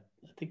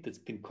that's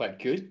been quite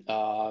good.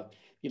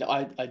 You know,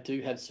 I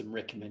do have some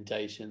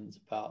recommendations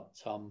about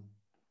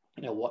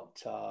you know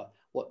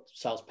what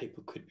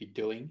salespeople could be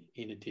doing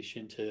in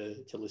addition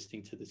to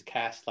listening to this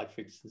cast. Like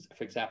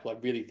for example, I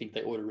really think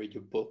they ought to read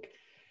your book,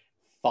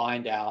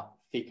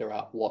 figure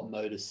out what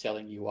mode of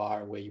selling you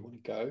are and where you want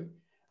to go.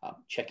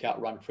 Check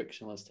out Run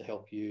Frictionless to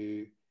help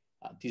you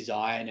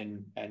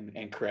design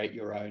and create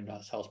your own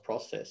sales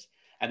process,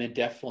 and then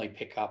definitely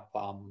pick up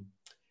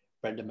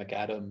Brendan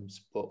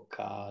McAdams' book,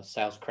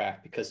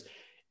 Salescraft, because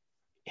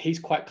he's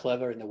quite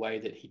clever in the way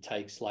that he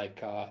takes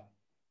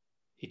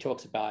he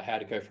talks about how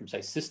to go from, say,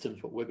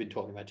 systems, what we've been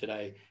talking about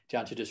today,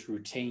 down to just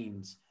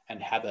routines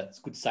and habits,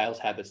 good sales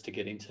habits to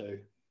get into.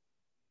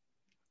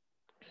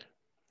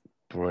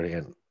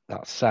 Brilliant.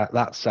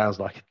 That sounds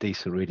like a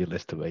decent reading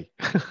list to me.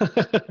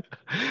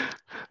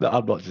 No,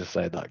 I'm not just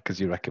saying that because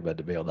you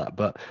recommended me on that.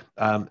 But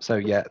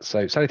so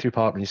selling through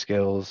partnering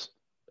skills,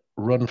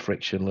 Run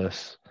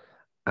Frictionless,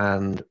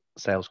 and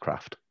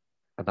Salescraft.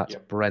 And that's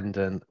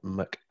Brendan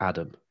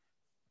McAdam.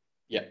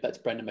 Yeah, that's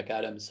Brendan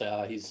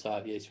McAdams.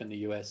 He's from the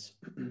US.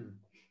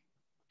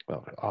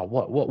 Well,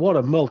 what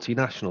a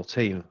multinational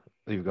team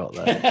you've got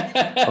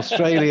there.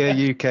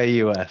 Australia, UK,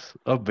 US,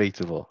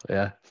 unbeatable.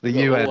 Yeah, it's the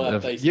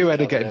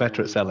UN are getting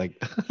better at selling.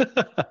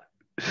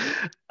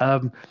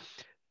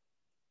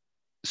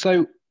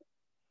 So,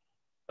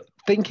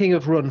 thinking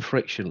of Run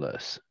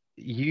Frictionless,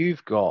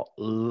 you've got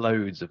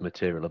loads of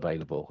material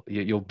available.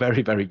 You're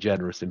very, very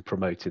generous in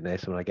promoting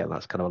this, and again,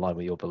 that's kind of aligned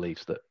with your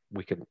beliefs that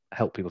we can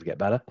help people to get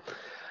better.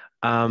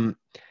 On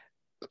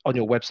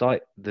your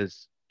website,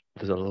 there's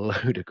a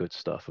load of good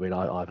stuff. I mean,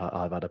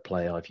 I've had a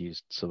play. I've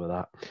used some of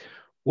that.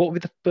 What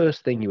would be the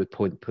first thing you would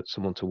put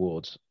someone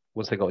towards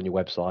once they got on your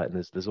website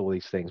and there's all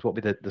these things? What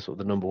would be the sort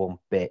of the number one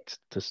bit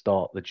to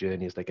start the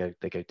journey as they go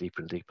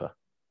deeper and deeper?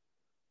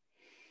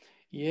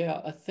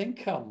 Yeah, I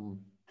think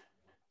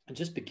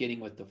just beginning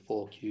with the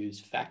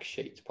 4Qs fact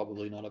sheet's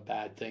probably not a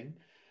bad thing.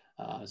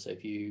 So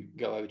if you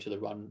go over to the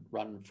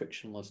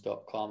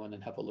runfrictionless.com and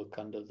then have a look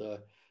under the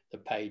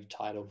page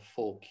titled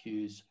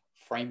 4Qs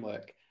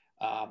framework,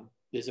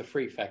 there's a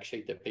free fact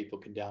sheet that people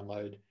can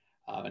download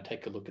and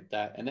take a look at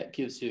that. And that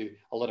gives you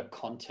a lot of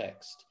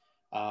context,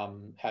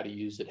 how to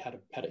use it,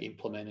 how to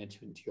implement it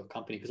into your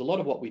company. Because a lot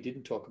of what we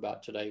didn't talk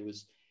about today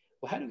was,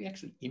 well, how do we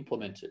actually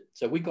implement it?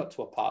 So we got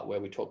to a part where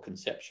we talk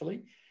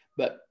conceptually,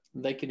 but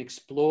they can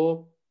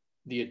explore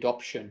the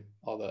adoption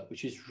of it,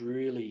 which is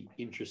really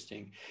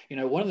interesting. You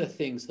know, one of the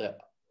things that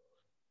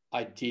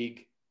I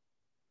dig,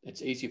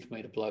 it's easy for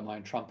me to blow my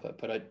own trumpet,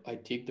 but I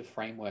dig the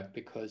framework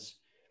because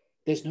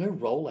there's no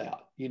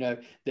rollout, you know,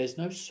 there's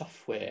no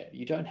software.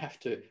 You don't have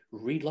to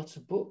read lots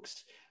of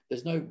books.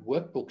 There's no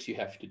workbooks you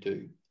have to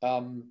do.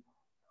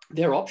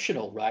 They're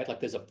optional, right? Like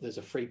there's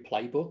a free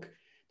playbook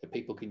that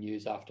people can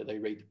use after they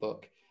read the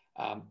book.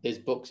 There's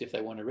books if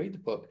they want to read the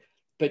book,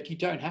 but you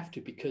don't have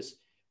to, because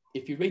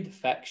if you read the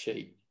fact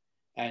sheet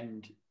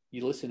and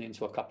you listen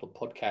into a couple of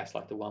podcasts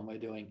like the one we're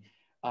doing,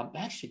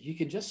 actually you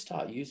can just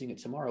start using it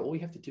tomorrow. All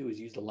you have to do is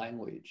use the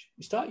language.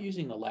 You start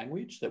using the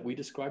language that we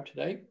described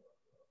today,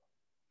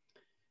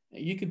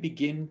 you can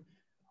begin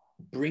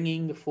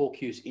bringing the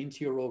 4Qs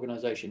into your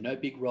organization. No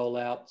big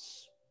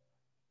rollouts,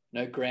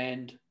 no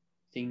grand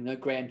thing, no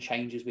grand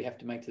changes we have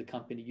to make to the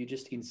company. You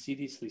just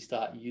insidiously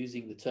start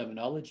using the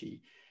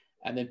terminology,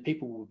 and then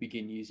people will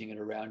begin using it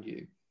around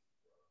you.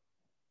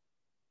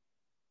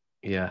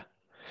 Yeah.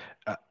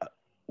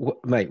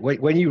 Mate,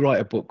 when you write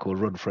a book called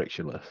Run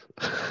Frictionless,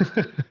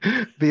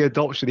 the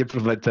adoption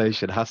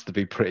implementation has to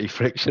be pretty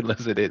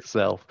frictionless in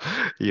itself,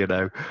 you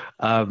know.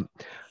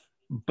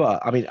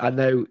 But I mean, I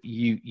know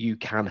you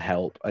can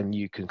help and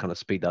you can kind of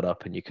speed that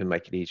up and you can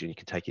make it easier and you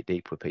can take it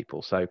deep with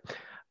people. So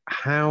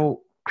how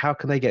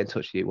can they get in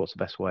touch with you? What's the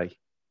best way?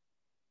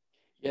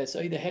 Yeah, so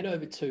either head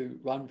over to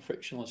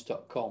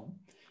runfrictionless.com,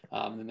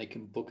 and they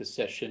can book a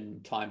session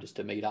time just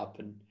to meet up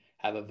and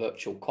have a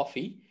virtual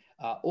coffee,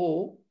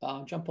 or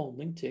jump on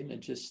LinkedIn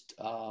and just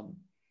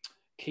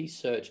key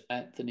search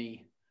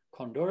Anthony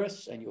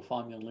Coundouris and you'll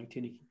find me on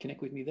LinkedIn. You can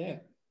connect with me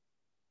there.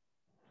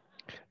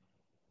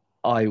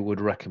 I would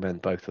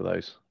recommend both of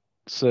those.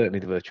 Certainly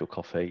the virtual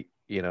coffee.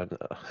 You know,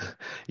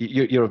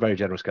 you're a very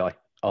generous guy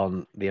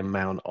on the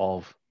amount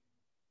of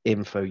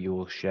info you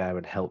will share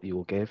and help you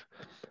will give.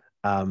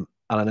 And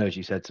I know, as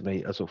you said to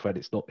me, as a friend,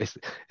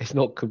 it's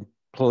not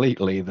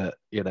completely that,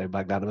 you know,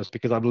 magnanimous,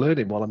 because I'm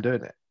learning while I'm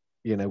doing it.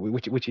 You know,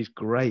 which is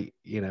great.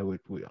 You know,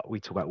 we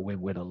talk about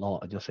win-win a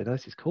lot, and you'll say, no,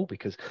 this is cool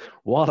because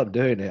while I'm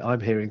doing it,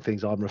 I'm hearing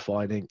things, I'm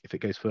refining. If it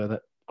goes further,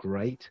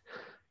 great.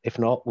 If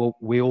not, well,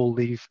 we all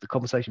leave the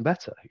conversation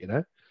better, you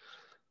know?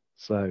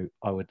 So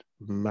I would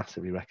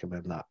massively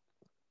recommend that.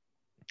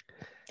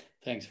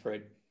 Thanks,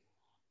 Fred.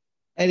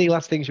 Any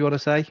last things you want to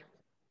say?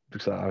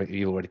 Because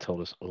you already told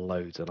us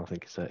loads, and I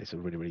think it's a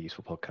really, really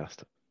useful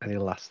podcast. Any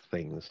last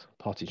things?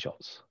 Party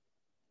shots?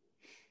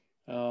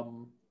 There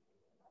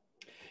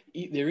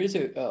is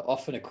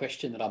often a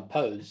question that I'm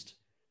posed,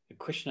 a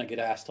question I get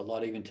asked a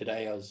lot. Even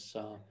today, I was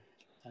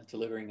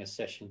delivering a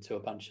session to a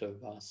bunch of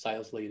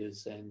sales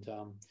leaders, and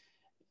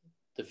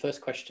the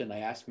first question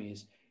they asked me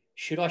is,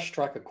 should I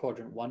strike a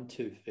quadrant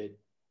 1-2 fit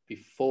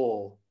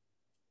before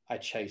I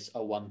chase a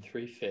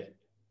 1-3 fit?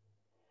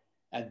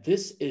 And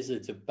this is a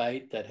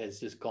debate that has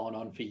just gone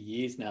on for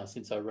years now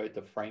since I wrote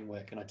the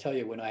framework. And I tell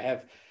you, when I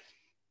have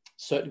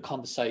certain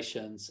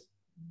conversations,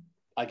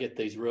 I get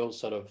these real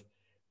sort of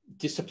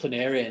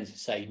disciplinarians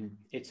saying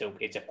it's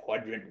a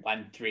quadrant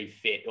 1-3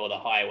 fit or the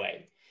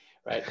highway,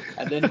 right?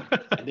 And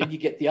then you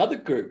get the other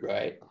group,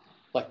 right,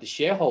 like the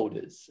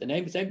shareholders and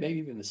maybe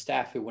even the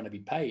staff who want to be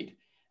paid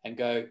and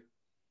go,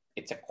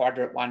 it's a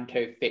quadrant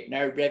 1-2 fit,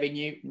 no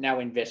revenue, no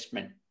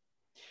investment.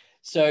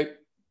 So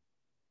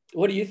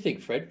what do you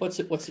think, Fred? What's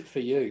it for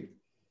you?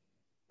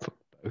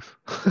 Both.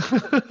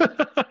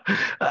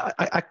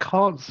 I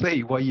can't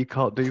see why you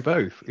can't do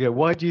both.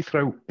 Why do you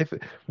throw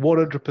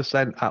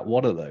 100% at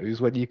one of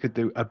those when you could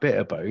do a bit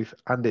of both,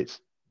 and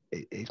it's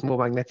more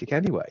magnetic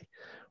anyway.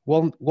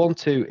 One,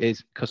 two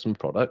is custom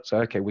product. So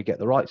okay, we get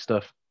the right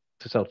stuff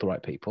to sell to the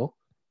right people.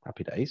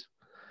 Happy days.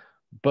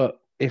 But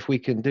if we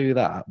can do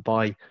that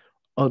by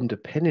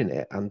underpinning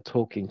it and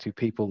talking to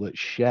people that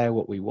share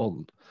what we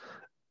want,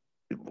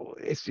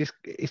 it's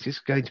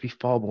just going to be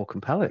far more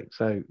compelling.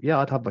 So yeah,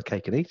 I'd have my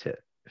cake and eat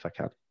it if I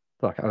can.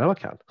 Well, I know I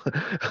can.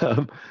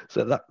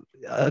 So that,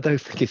 I don't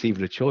think it's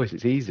even a choice.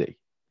 It's easy,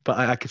 but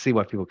I can see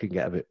why people can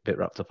get a bit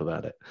wrapped up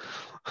about it.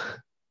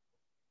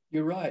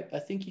 You're right. I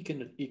think you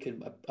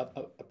can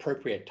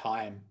appropriate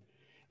time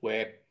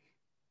where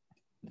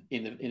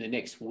in the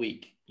next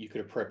week you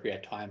could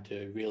appropriate time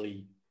to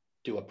really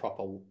do a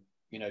proper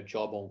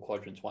job on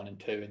quadrants 1 and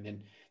 2, and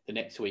then the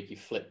next week you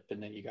flip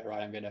and then you go,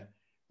 right, I'm going to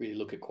really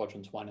look at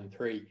quadrants 1 and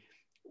 3.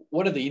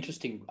 One of the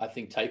interesting, I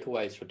think,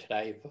 takeaways for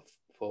today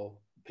for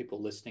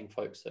people listening,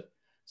 folks, that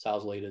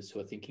sales leaders who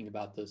are thinking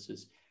about this,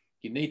 is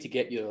you need to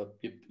get your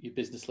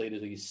business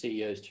leaders or your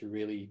CEOs to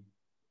really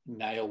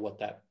nail what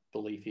that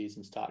belief is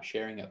and start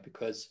sharing it,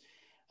 because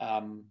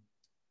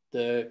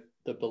the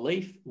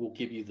belief will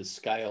give you the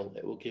scale.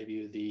 It will give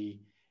you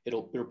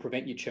it'll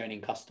prevent you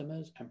churning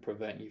customers and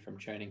prevent you from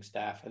churning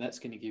staff, and that's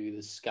going to give you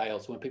the scale.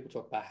 So when people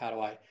talk about how do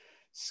I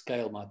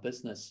scale my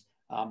business,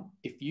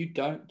 if you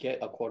don't get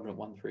a quadrant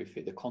 1-3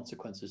 fit, the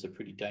consequences are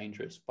pretty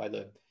dangerous. By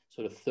the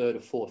sort of 3rd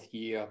or 4th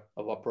year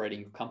of operating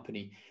your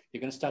company,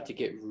 you're going to start to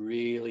get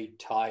really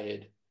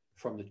tired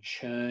from the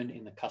churn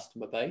in the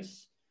customer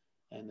base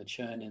and the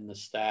churn in the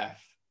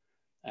staff.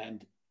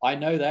 And I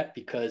know that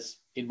because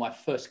in my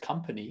first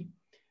company,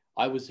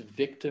 I was a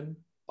victim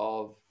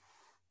of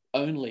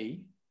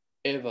only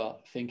ever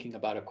thinking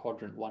about a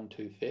quadrant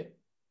 1-2 fit.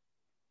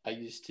 I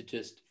used to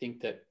just think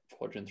that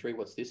quadrant 3,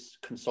 what's this?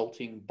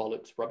 Consulting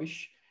bollocks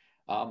rubbish.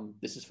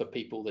 This is for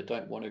people that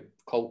don't want to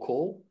cold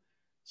call.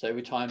 So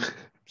every time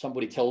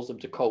somebody tells them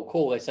to cold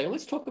call, they say,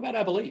 let's talk about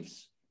our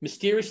beliefs.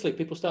 Mysteriously,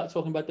 people start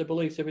talking about their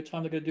beliefs every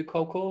time they're going to do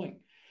cold calling.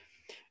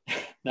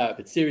 No,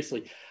 but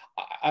seriously,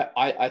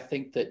 I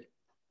think that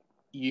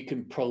you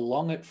can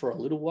prolong it for a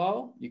little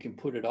while, you can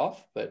put it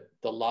off, but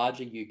the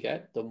larger you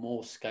get, the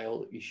more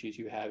scale issues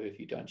you have if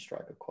you don't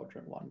strike a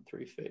quadrant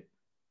 1-3 fit.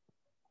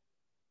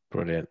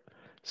 Brilliant.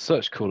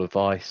 Such cool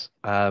advice.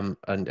 And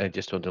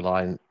just to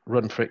underline,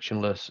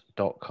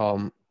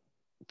 runfrictionless.com,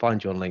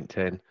 find you on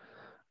LinkedIn.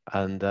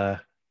 And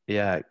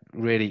yeah,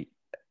 really,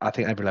 I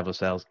think every level of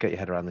sales, get your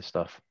head around this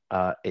stuff.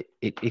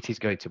 It is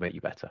going to make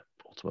you better,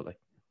 ultimately.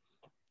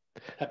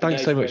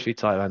 Thanks so much for your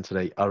time,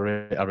 Anthony. I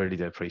really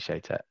do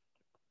appreciate it.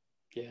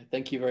 Yeah,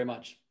 thank you very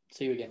much.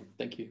 See you again.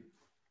 Thank you.